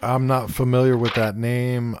 I'm not familiar with that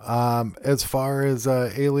name. As far as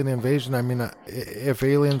alien invasion, I mean, if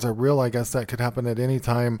aliens are real, I guess that could happen at any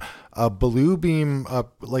time. A blue beam,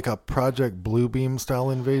 like a Project Blue Beam style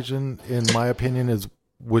invasion, in my opinion,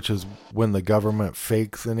 which is when the government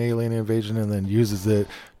fakes an alien invasion and then uses it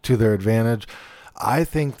to their advantage. I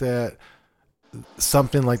think that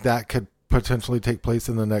something like that could potentially take place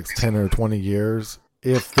in the next 10 or 20 years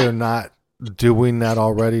if they're not doing that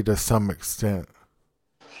already to some extent.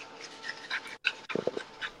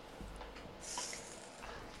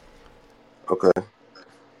 Okay.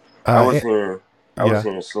 I was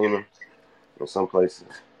hearing sooner in some places.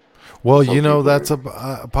 Well, that's a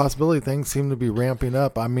possibility. Things seem to be ramping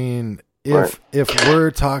up. I mean, if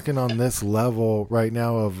we're talking on this level right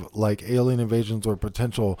now of like alien invasions or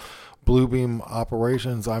potential blue beam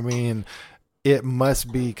operations, I mean, it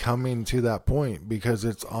must be coming to that point because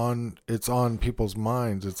it's on people's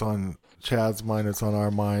minds. It's on Chad's mind. It's on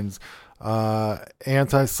our minds.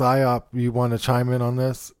 Anti-psyop, you want to chime in on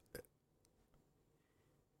this?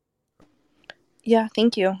 Yeah,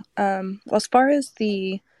 thank you. Well, as far as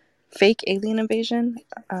the fake alien invasion,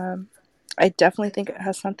 I definitely think it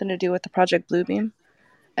has something to do with the Project Bluebeam.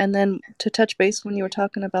 And then to touch base when you were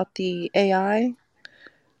talking about the AI,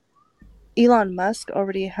 Elon Musk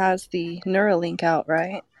already has the Neuralink out,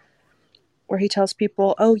 right? Where he tells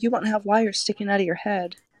people, oh, you won't have wires sticking out of your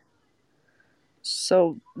head.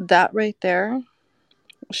 So that right there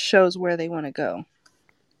shows where they want to go,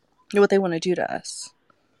 what they want to do to us.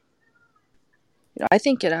 I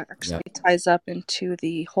think it actually ties up into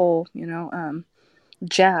the whole,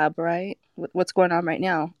 jab, right? What's going on right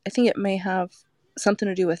now. I think it may have something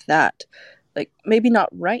to do with that. Like, maybe not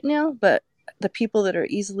right now, but the people that are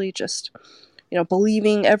easily just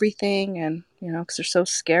believing everything, and because they're so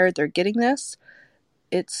scared they're getting this.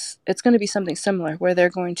 It's going to be something similar where they're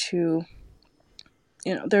going to,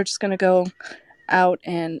 they're just going to go out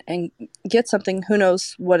and get something. Who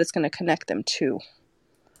knows what it's going to connect them to?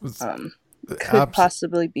 Could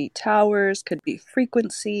possibly be towers, could be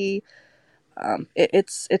frequency.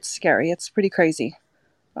 It's scary. It's pretty crazy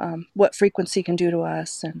what frequency can do to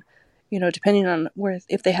us, and depending on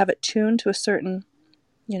if they have it tuned to a certain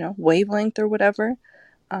wavelength or whatever.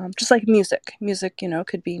 Just like music,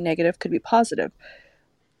 could be negative, could be positive.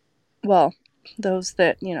 Well, those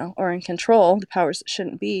that are in control, the powers that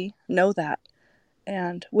shouldn't be, know that,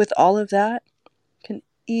 and with all of that, can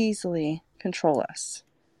easily control us.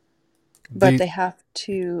 But they have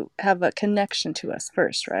to have a connection to us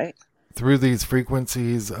first, right? Through these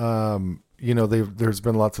frequencies, there's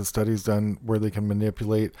been lots of studies done where they can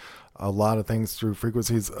manipulate a lot of things through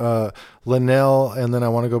frequencies. Linnell, and then I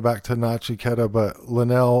want to go back to Nachiketa, but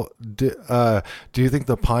Linnell, do you think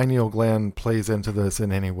the pineal gland plays into this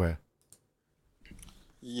in any way?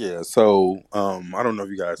 Yeah, so I don't know if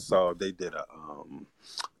you guys saw, they did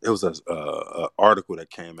it was a article that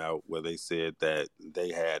came out where they said that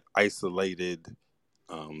they had isolated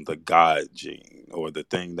the God gene, or the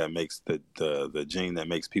thing that makes the gene that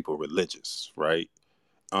makes people religious, right?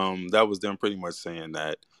 That was them pretty much saying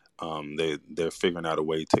that they're figuring out a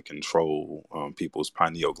way to control people's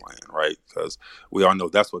pineal gland, right? Because we all know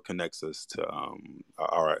that's what connects us to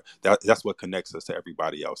that's what connects us to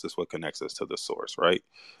everybody else. That's what connects us to the source, right?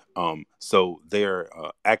 So they're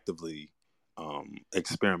actively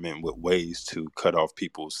experiment with ways to cut off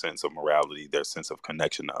people's sense of morality, their sense of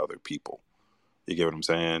connection to other people. You get what I'm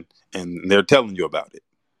saying? And they're telling you about it,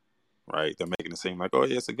 right? They're making it seem like, oh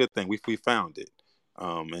yeah, it's a good thing. We found it.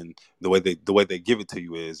 And the way they give it to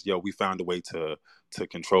you is, yo, we found a way to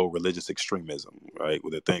control religious extremism, right?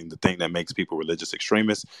 With the thing that makes people religious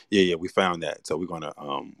extremists. Yeah, we found that. So we're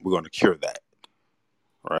gonna cure that,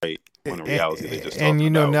 right? When in reality, they just and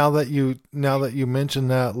talking about. now that you mention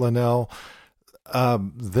that, Linnell,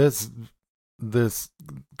 this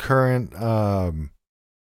current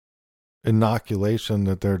inoculation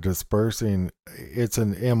that they're dispersing, it's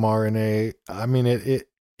an mRNA. I mean,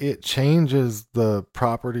 it changes the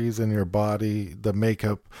properties in your body, the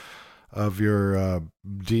makeup of your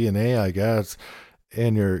DNA, I guess,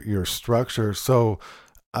 and your structure. So,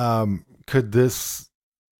 could this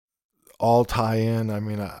all tie in? I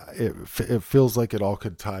mean, it feels like it all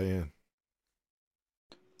could tie in.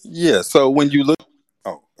 Yeah. So when you look,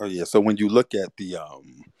 So when you look at the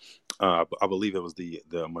I believe it was the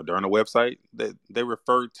Moderna website, that they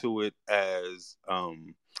referred to it as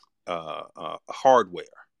hardware,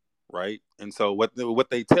 right? And so what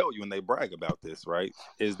they tell you, and they brag about this, right,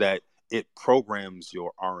 is that it programs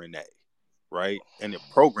your RNA, right, and it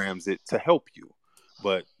programs it to help you.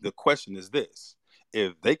 But the question is this: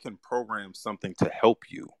 if they can program something to help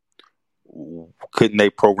you, couldn't they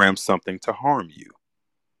program something to harm you?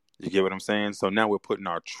 You get what I'm saying? So now we're putting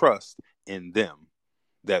our trust in them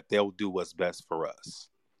that they'll do what's best for us.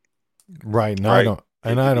 Right. And right?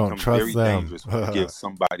 I don't trust very them. dangerous when you give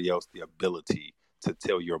somebody else the ability to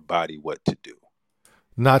tell your body what to do.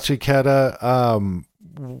 Nachiketa,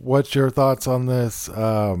 what's your thoughts on this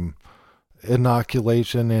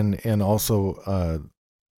inoculation and also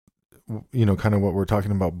kind of what we're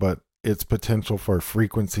talking about, but its potential for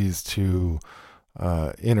frequencies to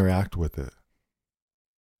interact with it?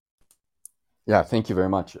 Yeah, thank you very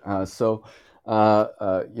much. Tesla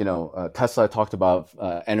talked about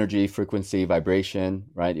energy, frequency, vibration,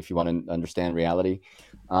 right? If you want to understand reality.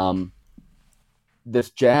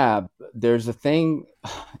 This jab, there's a thing,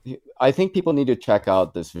 I think people need to check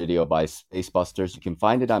out this video by Spacebusters. You can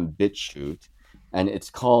find it on BitChute, and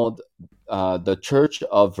it's called The Church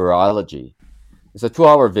of Virology. It's a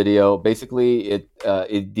 2-hour video. Basically, it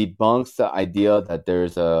debunks the idea that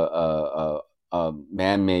there's a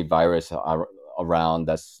man-made virus around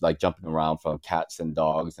that's like jumping around from cats and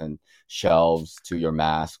dogs and shelves to your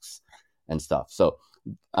masks and stuff. So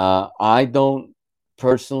I don't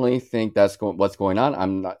personally think that's what's going on.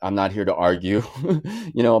 I'm not here to argue,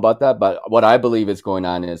 about that. But what I believe is going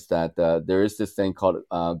on is that there is this thing called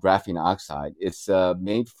graphene oxide. It's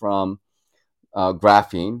made from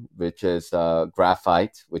graphene, which is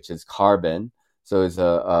graphite, which is carbon. So it's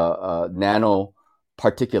a nano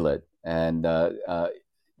particulate. And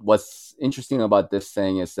what's interesting about this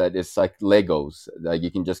thing is that it's like Legos. Like you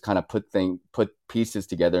can just kind of put pieces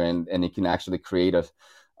together, and it can actually create a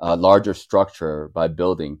larger structure by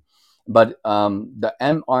building. But the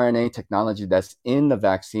mRNA technology that's in the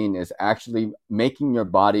vaccine is actually making your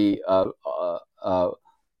body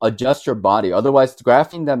adjust your body. Otherwise, the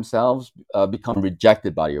graphene themselves become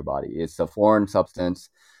rejected by your body. It's a foreign substance.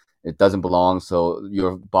 It doesn't belong, so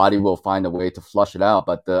your body will find a way to flush it out.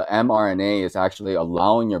 But the mRNA is actually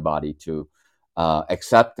allowing your body to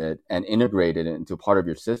accept it and integrate it into part of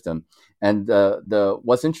your system. And the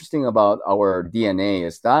what's interesting about our DNA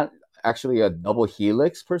is not actually a double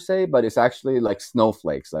helix per se, but it's actually like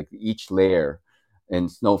snowflakes, like each layer in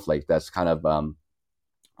snowflake that's kind of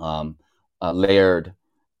layered,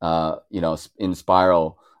 in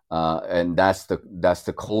spiral. And that's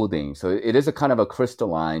the coding. So it is a kind of a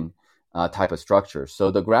crystalline type of structure.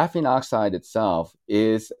 So the graphene oxide itself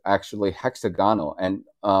is actually hexagonal and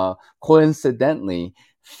coincidentally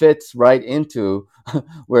fits right into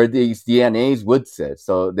where these DNAs would sit.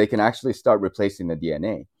 So they can actually start replacing the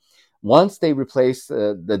DNA. Once they replace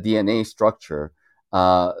the DNA structure,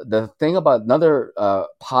 the thing about another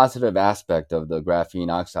positive aspect of the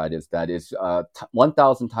graphene oxide is that it's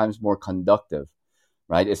 1,000 times more conductive,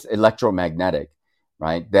 right? It's electromagnetic,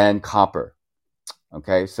 right, than copper.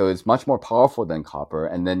 Okay, so it's much more powerful than copper,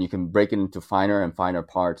 and then you can break it into finer and finer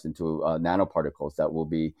parts, into nanoparticles that will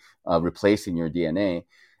be replacing your DNA,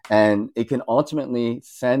 and it can ultimately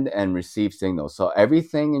send and receive signals. So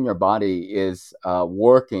everything in your body is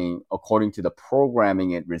working according to the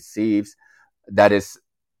programming it receives that is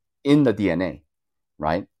in the DNA,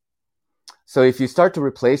 right? So if you start to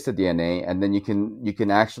replace the DNA, and then you can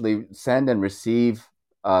actually send and receive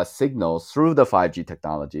signals through the 5G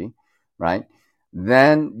technology, right?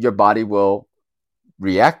 Then your body will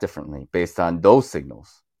react differently based on those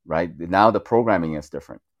signals, right? Now the programming is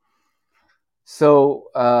different. So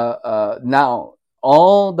now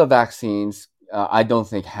all the vaccines, I don't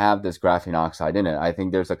think have this graphene oxide in it. I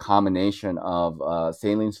think there's a combination of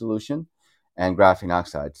saline solution and graphene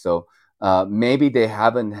oxide. So maybe they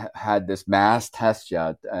haven't had this mass test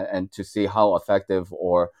yet, and to see how effective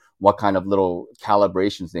or what kind of little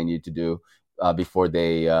calibrations they need to do before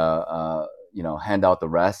they hand out the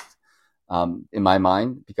rest, in my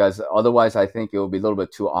mind, because otherwise I think it will be a little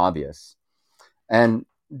bit too obvious. And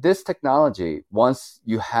this technology, once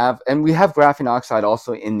you have, and we have graphene oxide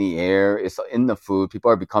also in the air, it's in the food. People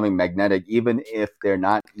are becoming magnetic even if they're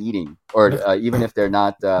not eating, or even if they're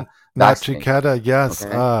not vaccinated. Chiquetta, yes.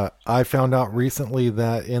 Okay. I found out recently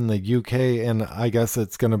that in the UK, and I guess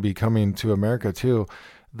it's going to be coming to America too,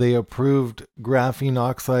 they approved graphene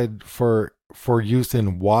oxide for use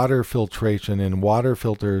in water filtration in water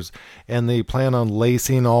filters, and they plan on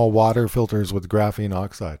lacing all water filters with graphene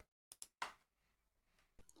oxide.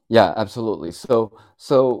 Yeah, absolutely. So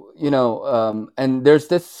and there's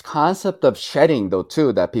this concept of shedding though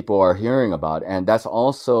too that people are hearing about, and that's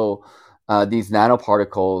also these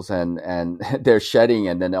nanoparticles, and they're shedding,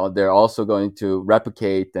 and then they're also going to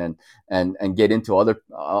replicate and get into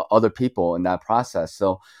other people in that process.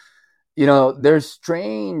 So there's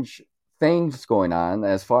strange things going on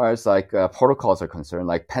as far as like protocols are concerned,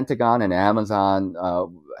 like Pentagon and Amazon,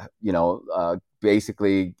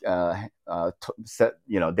 basically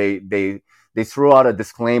they threw out a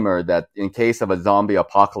disclaimer that in case of a zombie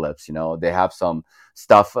apocalypse, they have some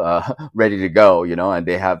stuff ready to go, and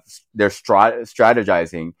they're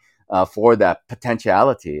strategizing for that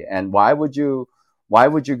potentiality. And why would you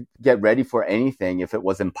get ready for anything if it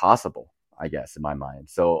was impossible? I guess, in my mind.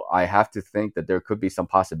 So I have to think that there could be some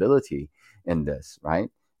possibility in this, right?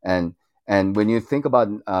 And when you think about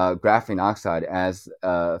graphene oxide as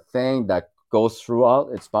a thing that goes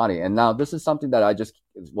throughout its body, and now this is something that I just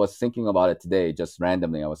was thinking about it today, just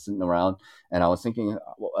randomly. I was sitting around and I was thinking,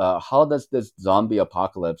 how does this zombie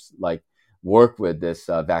apocalypse like work with this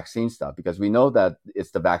vaccine stuff? Because we know that it's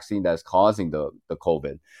the vaccine that's causing the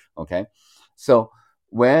COVID. Okay, so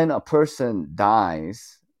when a person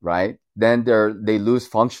dies, right, then they lose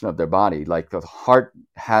function of their body. Like the heart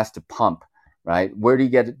has to pump, right? Where do you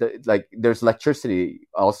get there's electricity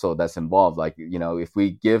also that's involved. Like, if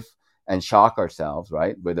we give and shock ourselves,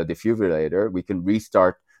 right, with a defibrillator, we can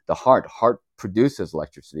restart the heart. Heart produces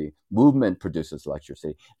electricity. Movement produces electricity.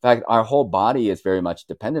 In fact, our whole body is very much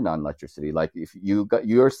dependent on electricity. Like if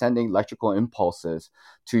you're sending electrical impulses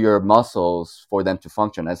to your muscles for them to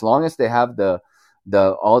function, as long as they have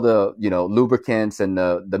all the lubricants and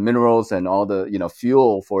the minerals and all the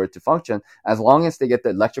fuel for it to function, as long as they get the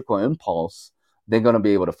electrical impulse, they're going to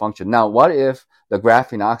be able to function. Now, what if the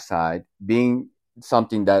graphene oxide, being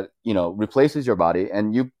something that replaces your body,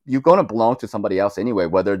 and you're going to belong to somebody else anyway,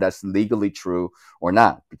 whether that's legally true or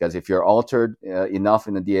not, because if you're altered enough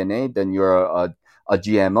in the DNA, then you're a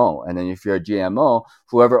GMO, and then if you're a GMO,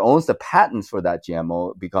 whoever owns the patents for that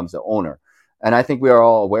GMO becomes the owner. And I think we are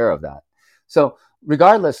all aware of that. So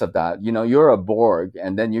regardless of that, you're a Borg,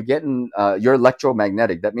 and then you're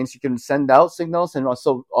electromagnetic. That means you can send out signals and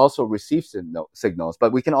also receive signals.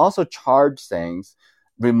 But we can also charge things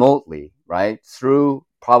remotely, right? Through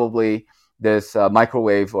probably this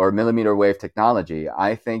microwave or millimeter wave technology.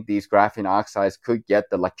 I think these graphene oxides could get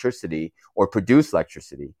the electricity or produce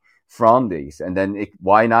electricity from these, and then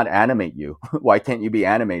why not animate you? Why can't you be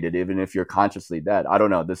animated even if you're consciously dead? I don't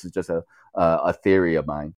know. This is just a theory of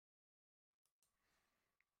mine.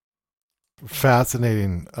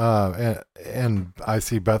 Fascinating. And I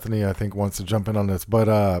see Bethany, I think, wants to jump in on this,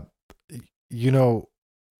 but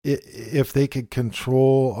if they could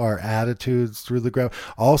control our attitudes through the ground,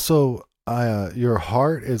 also, your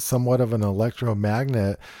heart is somewhat of an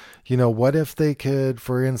electromagnet. What if they could,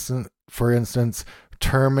 for instance,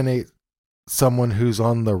 terminate someone who's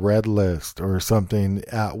on the red list or something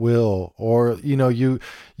at will, or you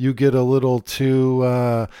get a little too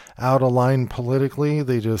out of line politically,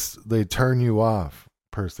 they turn you off,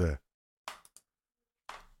 per se.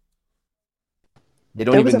 They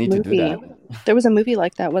don't even need to do that. There was a movie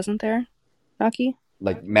like that, wasn't there, Rocky?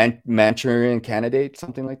 Like Manchurian Candidate,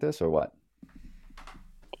 something like this, or what?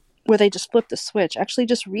 Where they just flipped the switch. Actually,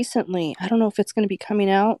 just recently, I don't know if it's going to be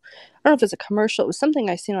coming out. I don't know if it's a commercial. It was something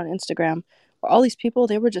I seen on Instagram where all these people,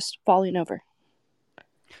 they were just falling over.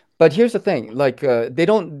 But here's the thing, like they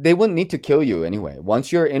wouldn't need to kill you anyway.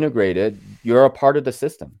 Once you're integrated, you're a part of the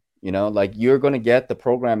system. Like you're going to get the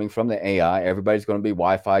programming from the AI. Everybody's going to be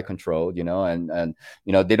Wi-Fi controlled, and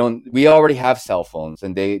we already have cell phones,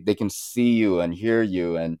 and they can see you and hear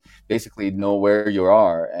you and basically know where you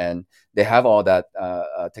are. And they have all that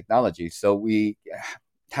technology. So we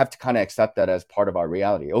have to kind of accept that as part of our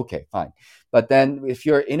reality. Okay, fine. But then if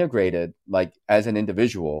you're integrated, like as an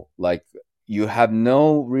individual, like you have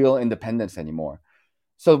no real independence anymore.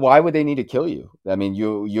 So why would they need to kill you? I mean,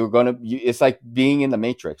 it's like being in the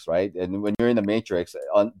Matrix, right? And when you're in the Matrix,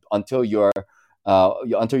 until you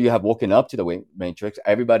have woken up to the Matrix,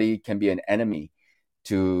 everybody can be an enemy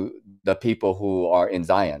to the people who are in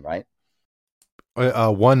Zion, right?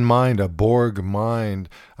 One mind, a Borg mind.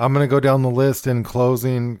 I'm going to go down the list in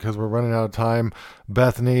closing because we're running out of time.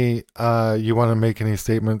 Bethany, you want to make any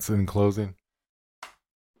statements in closing?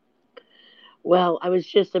 Well, I was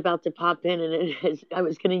just about to pop in, and I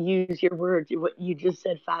was going to use your word. What you just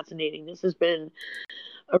said, fascinating. This has been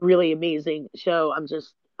a really amazing show. I'm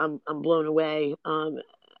blown away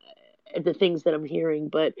at the things that I'm hearing.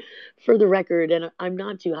 But for the record, and I'm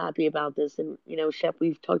not too happy about this. And Shep,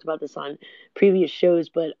 we've talked about this on previous shows,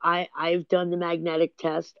 but I've done the magnetic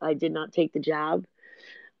test. I did not take the jab,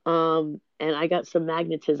 and I got some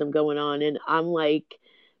magnetism going on, and I'm like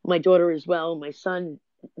my daughter as well, my son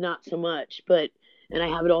not so much, and I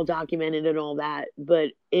have it all documented and all that,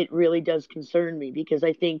 but it really does concern me because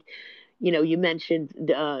I think, you mentioned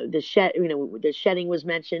the shedding was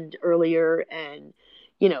mentioned earlier, and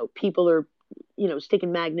people are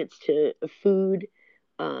sticking magnets to food.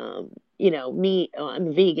 Me,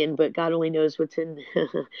 I'm vegan, but God only knows what's in.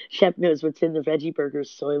 Shep knows what's in the veggie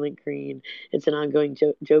burgers, Soylent Green. It's an ongoing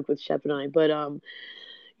joke with Shep and I, but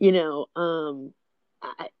you know, um,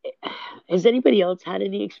 I, has anybody else had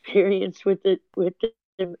any experience with the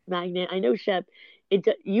magnet? I know, Shep,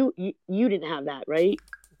 you didn't have that, right?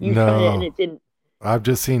 You tried it and No, it didn't. I've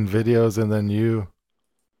just seen videos and then you.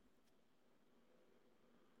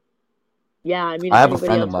 Yeah, I mean, I if have a anybody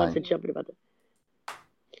friend of else wants to mine. jump in about that.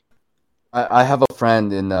 I have a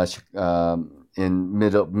friend in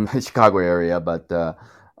middle Chicago area, but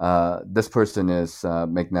this person is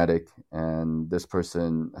magnetic, and this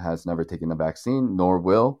person has never taken the vaccine, nor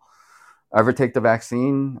will ever take the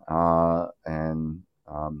vaccine.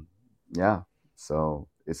 Yeah, so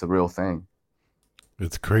it's a real thing.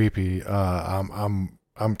 It's creepy.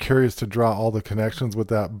 I'm curious to draw all the connections with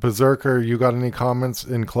that. Berserker, you got any comments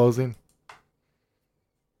in closing?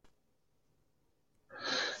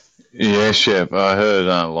 Yeah, Shep. I heard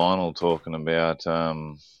Lionel talking about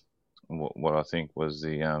what I think was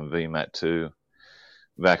the VMAT2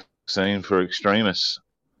 vaccine for extremists.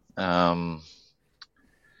 Well,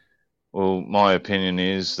 my opinion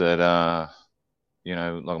is that,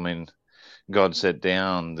 God set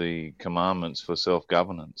down the commandments for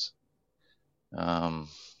self-governance. And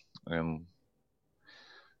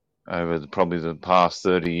over probably the past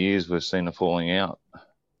 30 years, we've seen a falling out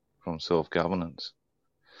from self-governance.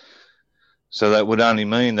 So that would only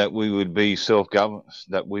mean that we would be self-governed,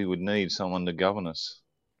 that we would need someone to govern us,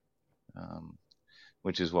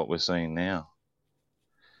 which is what we're seeing now,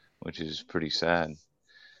 which is pretty sad.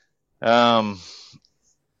 Apart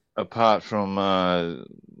from,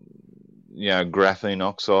 graphene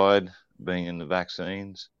oxide being in the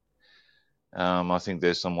vaccines, I think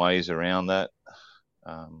there's some ways around that.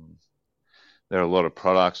 There are a lot of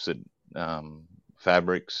products that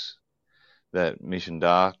fabrics that Mission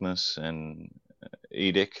Darkness and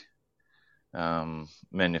Edic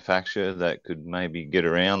manufacture that could maybe get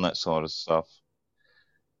around that sort of stuff.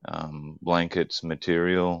 Blankets,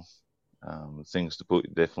 material, things to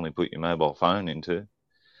definitely put your mobile phone into.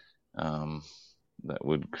 That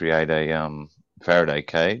would create a Faraday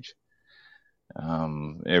cage.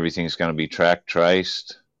 Everything's going to be tracked,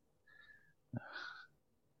 traced,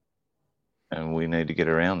 and we need to get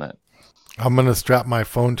around that. I'm going to strap my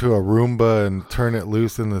phone to a Roomba and turn it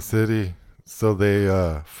loose in the city so they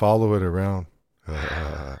follow it around.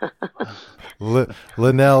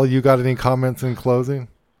 Linnell, you got any comments in closing?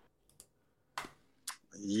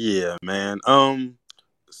 Yeah, man.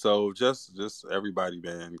 So just everybody,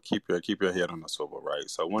 man, keep your head on the swivel, right?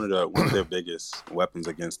 So one of their biggest weapons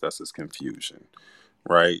against us is confusion,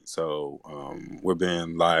 right? So we're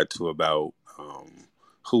being lied to about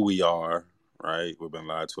who we are, right? We've been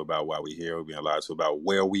lied to about why we're here. We're being lied to about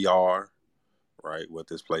where we are, right? What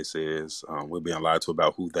this place is. We're being lied to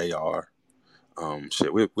about who they are.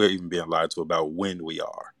 We're even being lied to about when we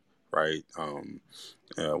are, right?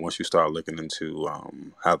 Once you start looking into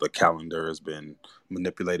how the calendar has been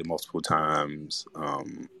manipulated multiple times,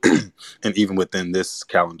 and even within this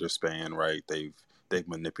calendar span, right, they've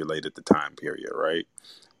manipulated the time period, right?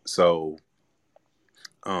 So,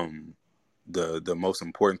 the most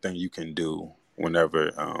important thing you can do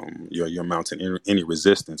whenever you're mounting any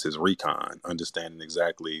resistance is recon, understanding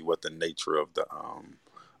exactly what the nature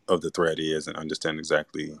of the threat is, and understand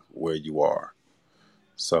exactly where you are.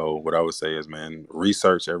 So what I would say is, man,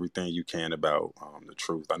 research everything you can about the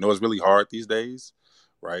truth. I know it's really hard these days,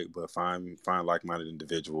 right? But find like-minded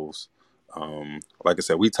individuals. Like I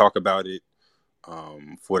said, we talk about it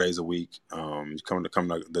 4 days a week. Come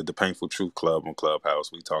to the Painful Truth Club on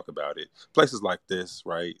Clubhouse. We talk about it. Places like this,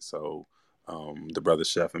 right? So the brother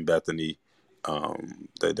Chef and Bethany,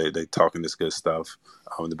 they talking this good stuff.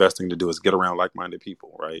 The best thing to do is get around like-minded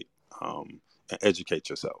people, right? And educate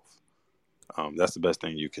yourself. That's the best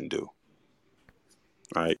thing you can do.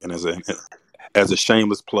 Right. And as a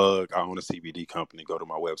shameless plug, I own a CBD company. Go to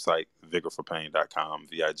my website, vigorforpain.com,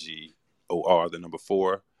 VIGOR, the number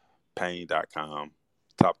 4, pain.com.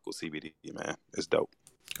 Topical CBD, man. It's dope.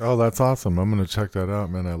 Oh, that's awesome. I'm going to check that out,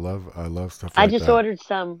 man. I love stuff I like just that. ordered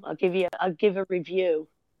some. I'll give a review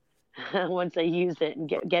once I use it and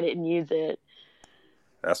get it and use it.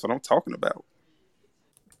 That's what I'm talking about.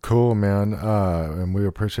 Cool, man. And we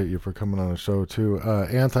appreciate you for coming on the show too.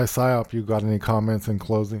 Anti-PSYOP, you got any comments in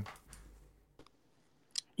closing?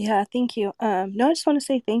 Yeah, thank you. No, I just want to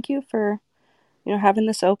say thank you for, having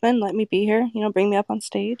this open. Let me be here, bring me up on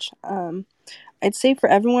stage. I'd say for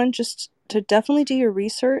everyone just to definitely do your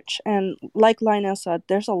research. And like Lionel said,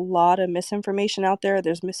 there's a lot of misinformation out there.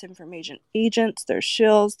 There's misinformation agents, there's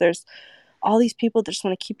shills, there's all these people that just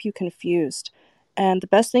want to keep you confused. And the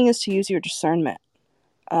best thing is to use your discernment.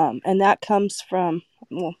 And that comes from,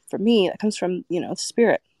 for me, that comes from,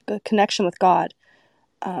 spirit, the connection with God.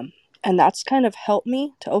 And that's kind of helped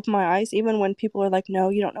me to open my eyes, even when people are like, no,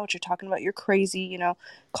 you don't know what you're talking about. You're crazy,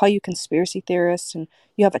 call you conspiracy theorists and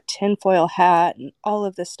you have a tinfoil hat and all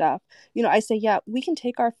of this stuff. I say, yeah, we can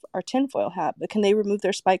take our tinfoil hat, but can they remove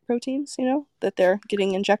their spike proteins, that they're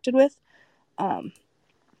getting injected with?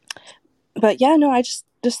 But yeah, no, I just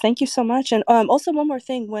thank you so much. And also one more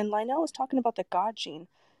thing, when Lionel was talking about the God gene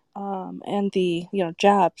and the,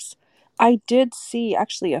 jabs, I did see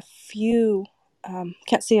actually a few,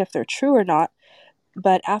 can't say if they're true or not,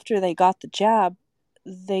 but after they got the jab,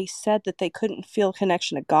 they said that they couldn't feel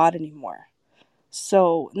connection to God anymore.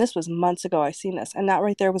 So, and this was months ago I seen this, and that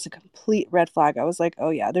right there was a complete red flag. I was like, oh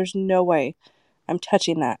yeah, there's no way I'm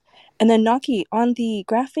touching that. And then Naki, on the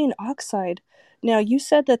graphene oxide, now you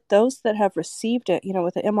said that those that have received it,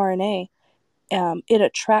 with the mRNA, it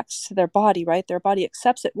attracts to their body, right? Their body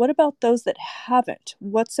accepts it. What about those that haven't?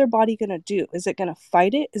 What's their body going to do? Is it going to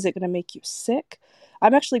fight it? Is it going to make you sick?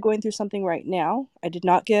 I'm actually going through something right now. I did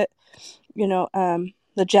not get,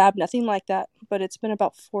 the jab, nothing like that, but it's been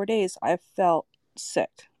about 4 days. I've felt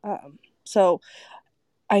sick. So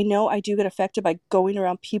I know I do get affected by going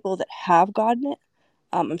around people that have gotten it.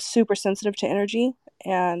 I'm super sensitive to energy,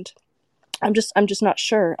 and I'm just not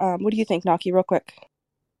sure. What do you think, Naki, real quick?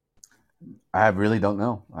 I really don't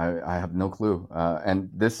know. I have no clue. And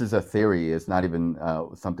this is a theory. It's not even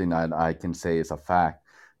something that I can say is a fact.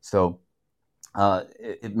 So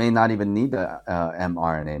it may not even need the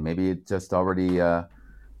mRNA. Maybe it just already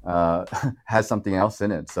has something else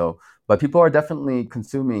in it. So, but people are definitely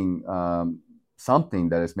consuming something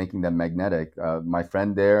that is making them magnetic. My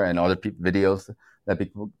friend there and other videos that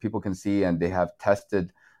people can see, and they have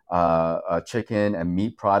tested chicken and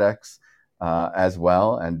meat products as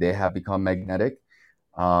well, and they have become magnetic.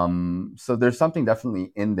 So there's something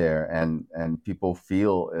definitely in there, and people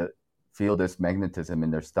feel this magnetism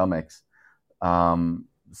in their stomachs.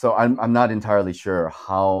 So I'm not entirely sure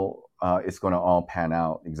how it's going to all pan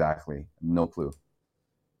out exactly. No clue.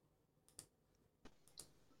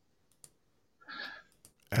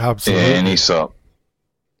 Absolutely. Yeah, any sort.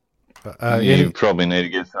 You probably need to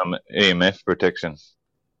get some EMF protection.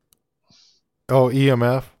 Oh,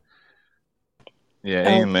 EMF? Yeah,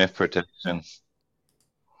 EMF protection.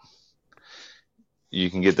 You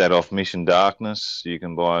can get that off Mission Darkness. You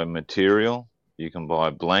can buy material. You can buy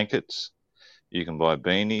blankets. You can buy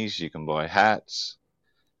beanies. You can buy hats.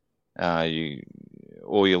 All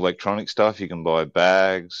your electronic stuff. You can buy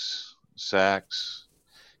bags, sacks.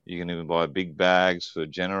 You can even buy big bags for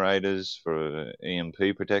generators for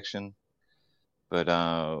EMP protection. But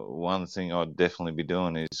one thing I'd definitely be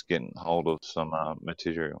doing is getting hold of some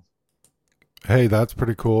material. Hey, that's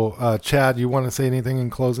pretty cool. Chad, you want to say anything in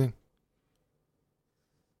closing?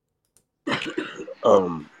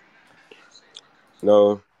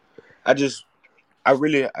 No, I do have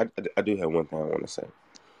one thing I want to say.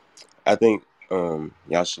 I think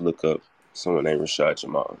y'all should look up someone named Rashad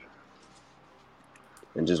Jamal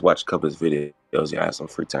and just watch a couple of his videos. Y'all have some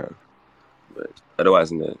free time, but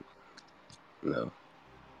otherwise, no.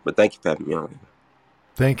 But thank you for having me on.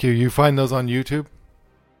 Thank you. You find those on YouTube?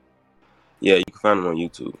 Yeah, you can find them on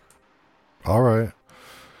YouTube. All right.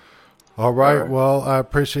 Well, I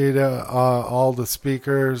appreciate all the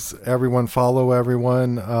speakers. Everyone follow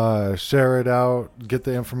everyone. Share it out. Get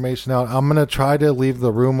the information out. I'm going to try to leave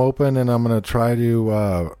the room open, and I'm going to try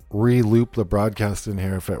to re-loop the broadcast in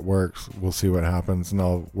here if it works. We'll see what happens, and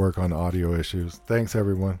I'll work on audio issues. Thanks,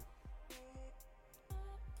 everyone.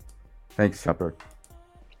 Thanks, Shepard.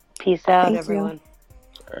 Peace out, Thank everyone.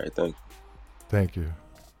 All right, thank you. Thank you.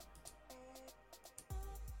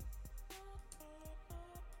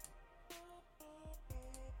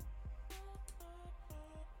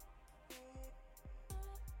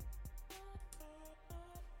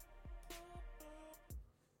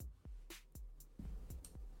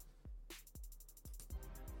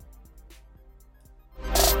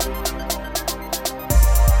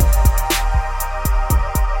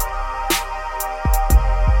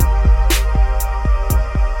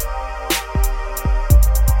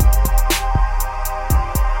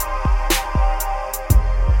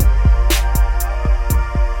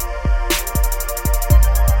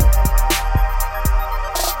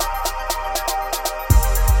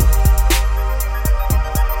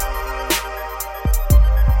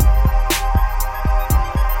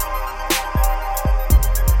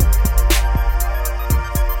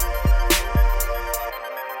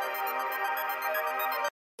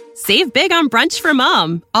 Save big on brunch for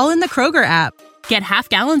mom, all in the Kroger app. Get half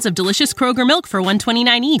gallons of delicious Kroger milk for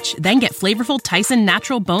 $1.29 each. Then get flavorful Tyson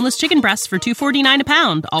natural boneless chicken breasts for $2.49 a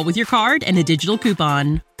pound, all with your card and a digital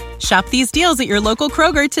coupon. Shop these deals at your local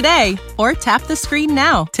Kroger today, or tap the screen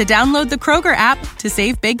now to download the Kroger app to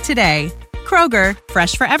save big today. Kroger,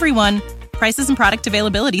 fresh for everyone. Prices and product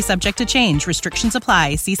availability subject to change. Restrictions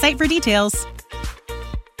apply. See site for details.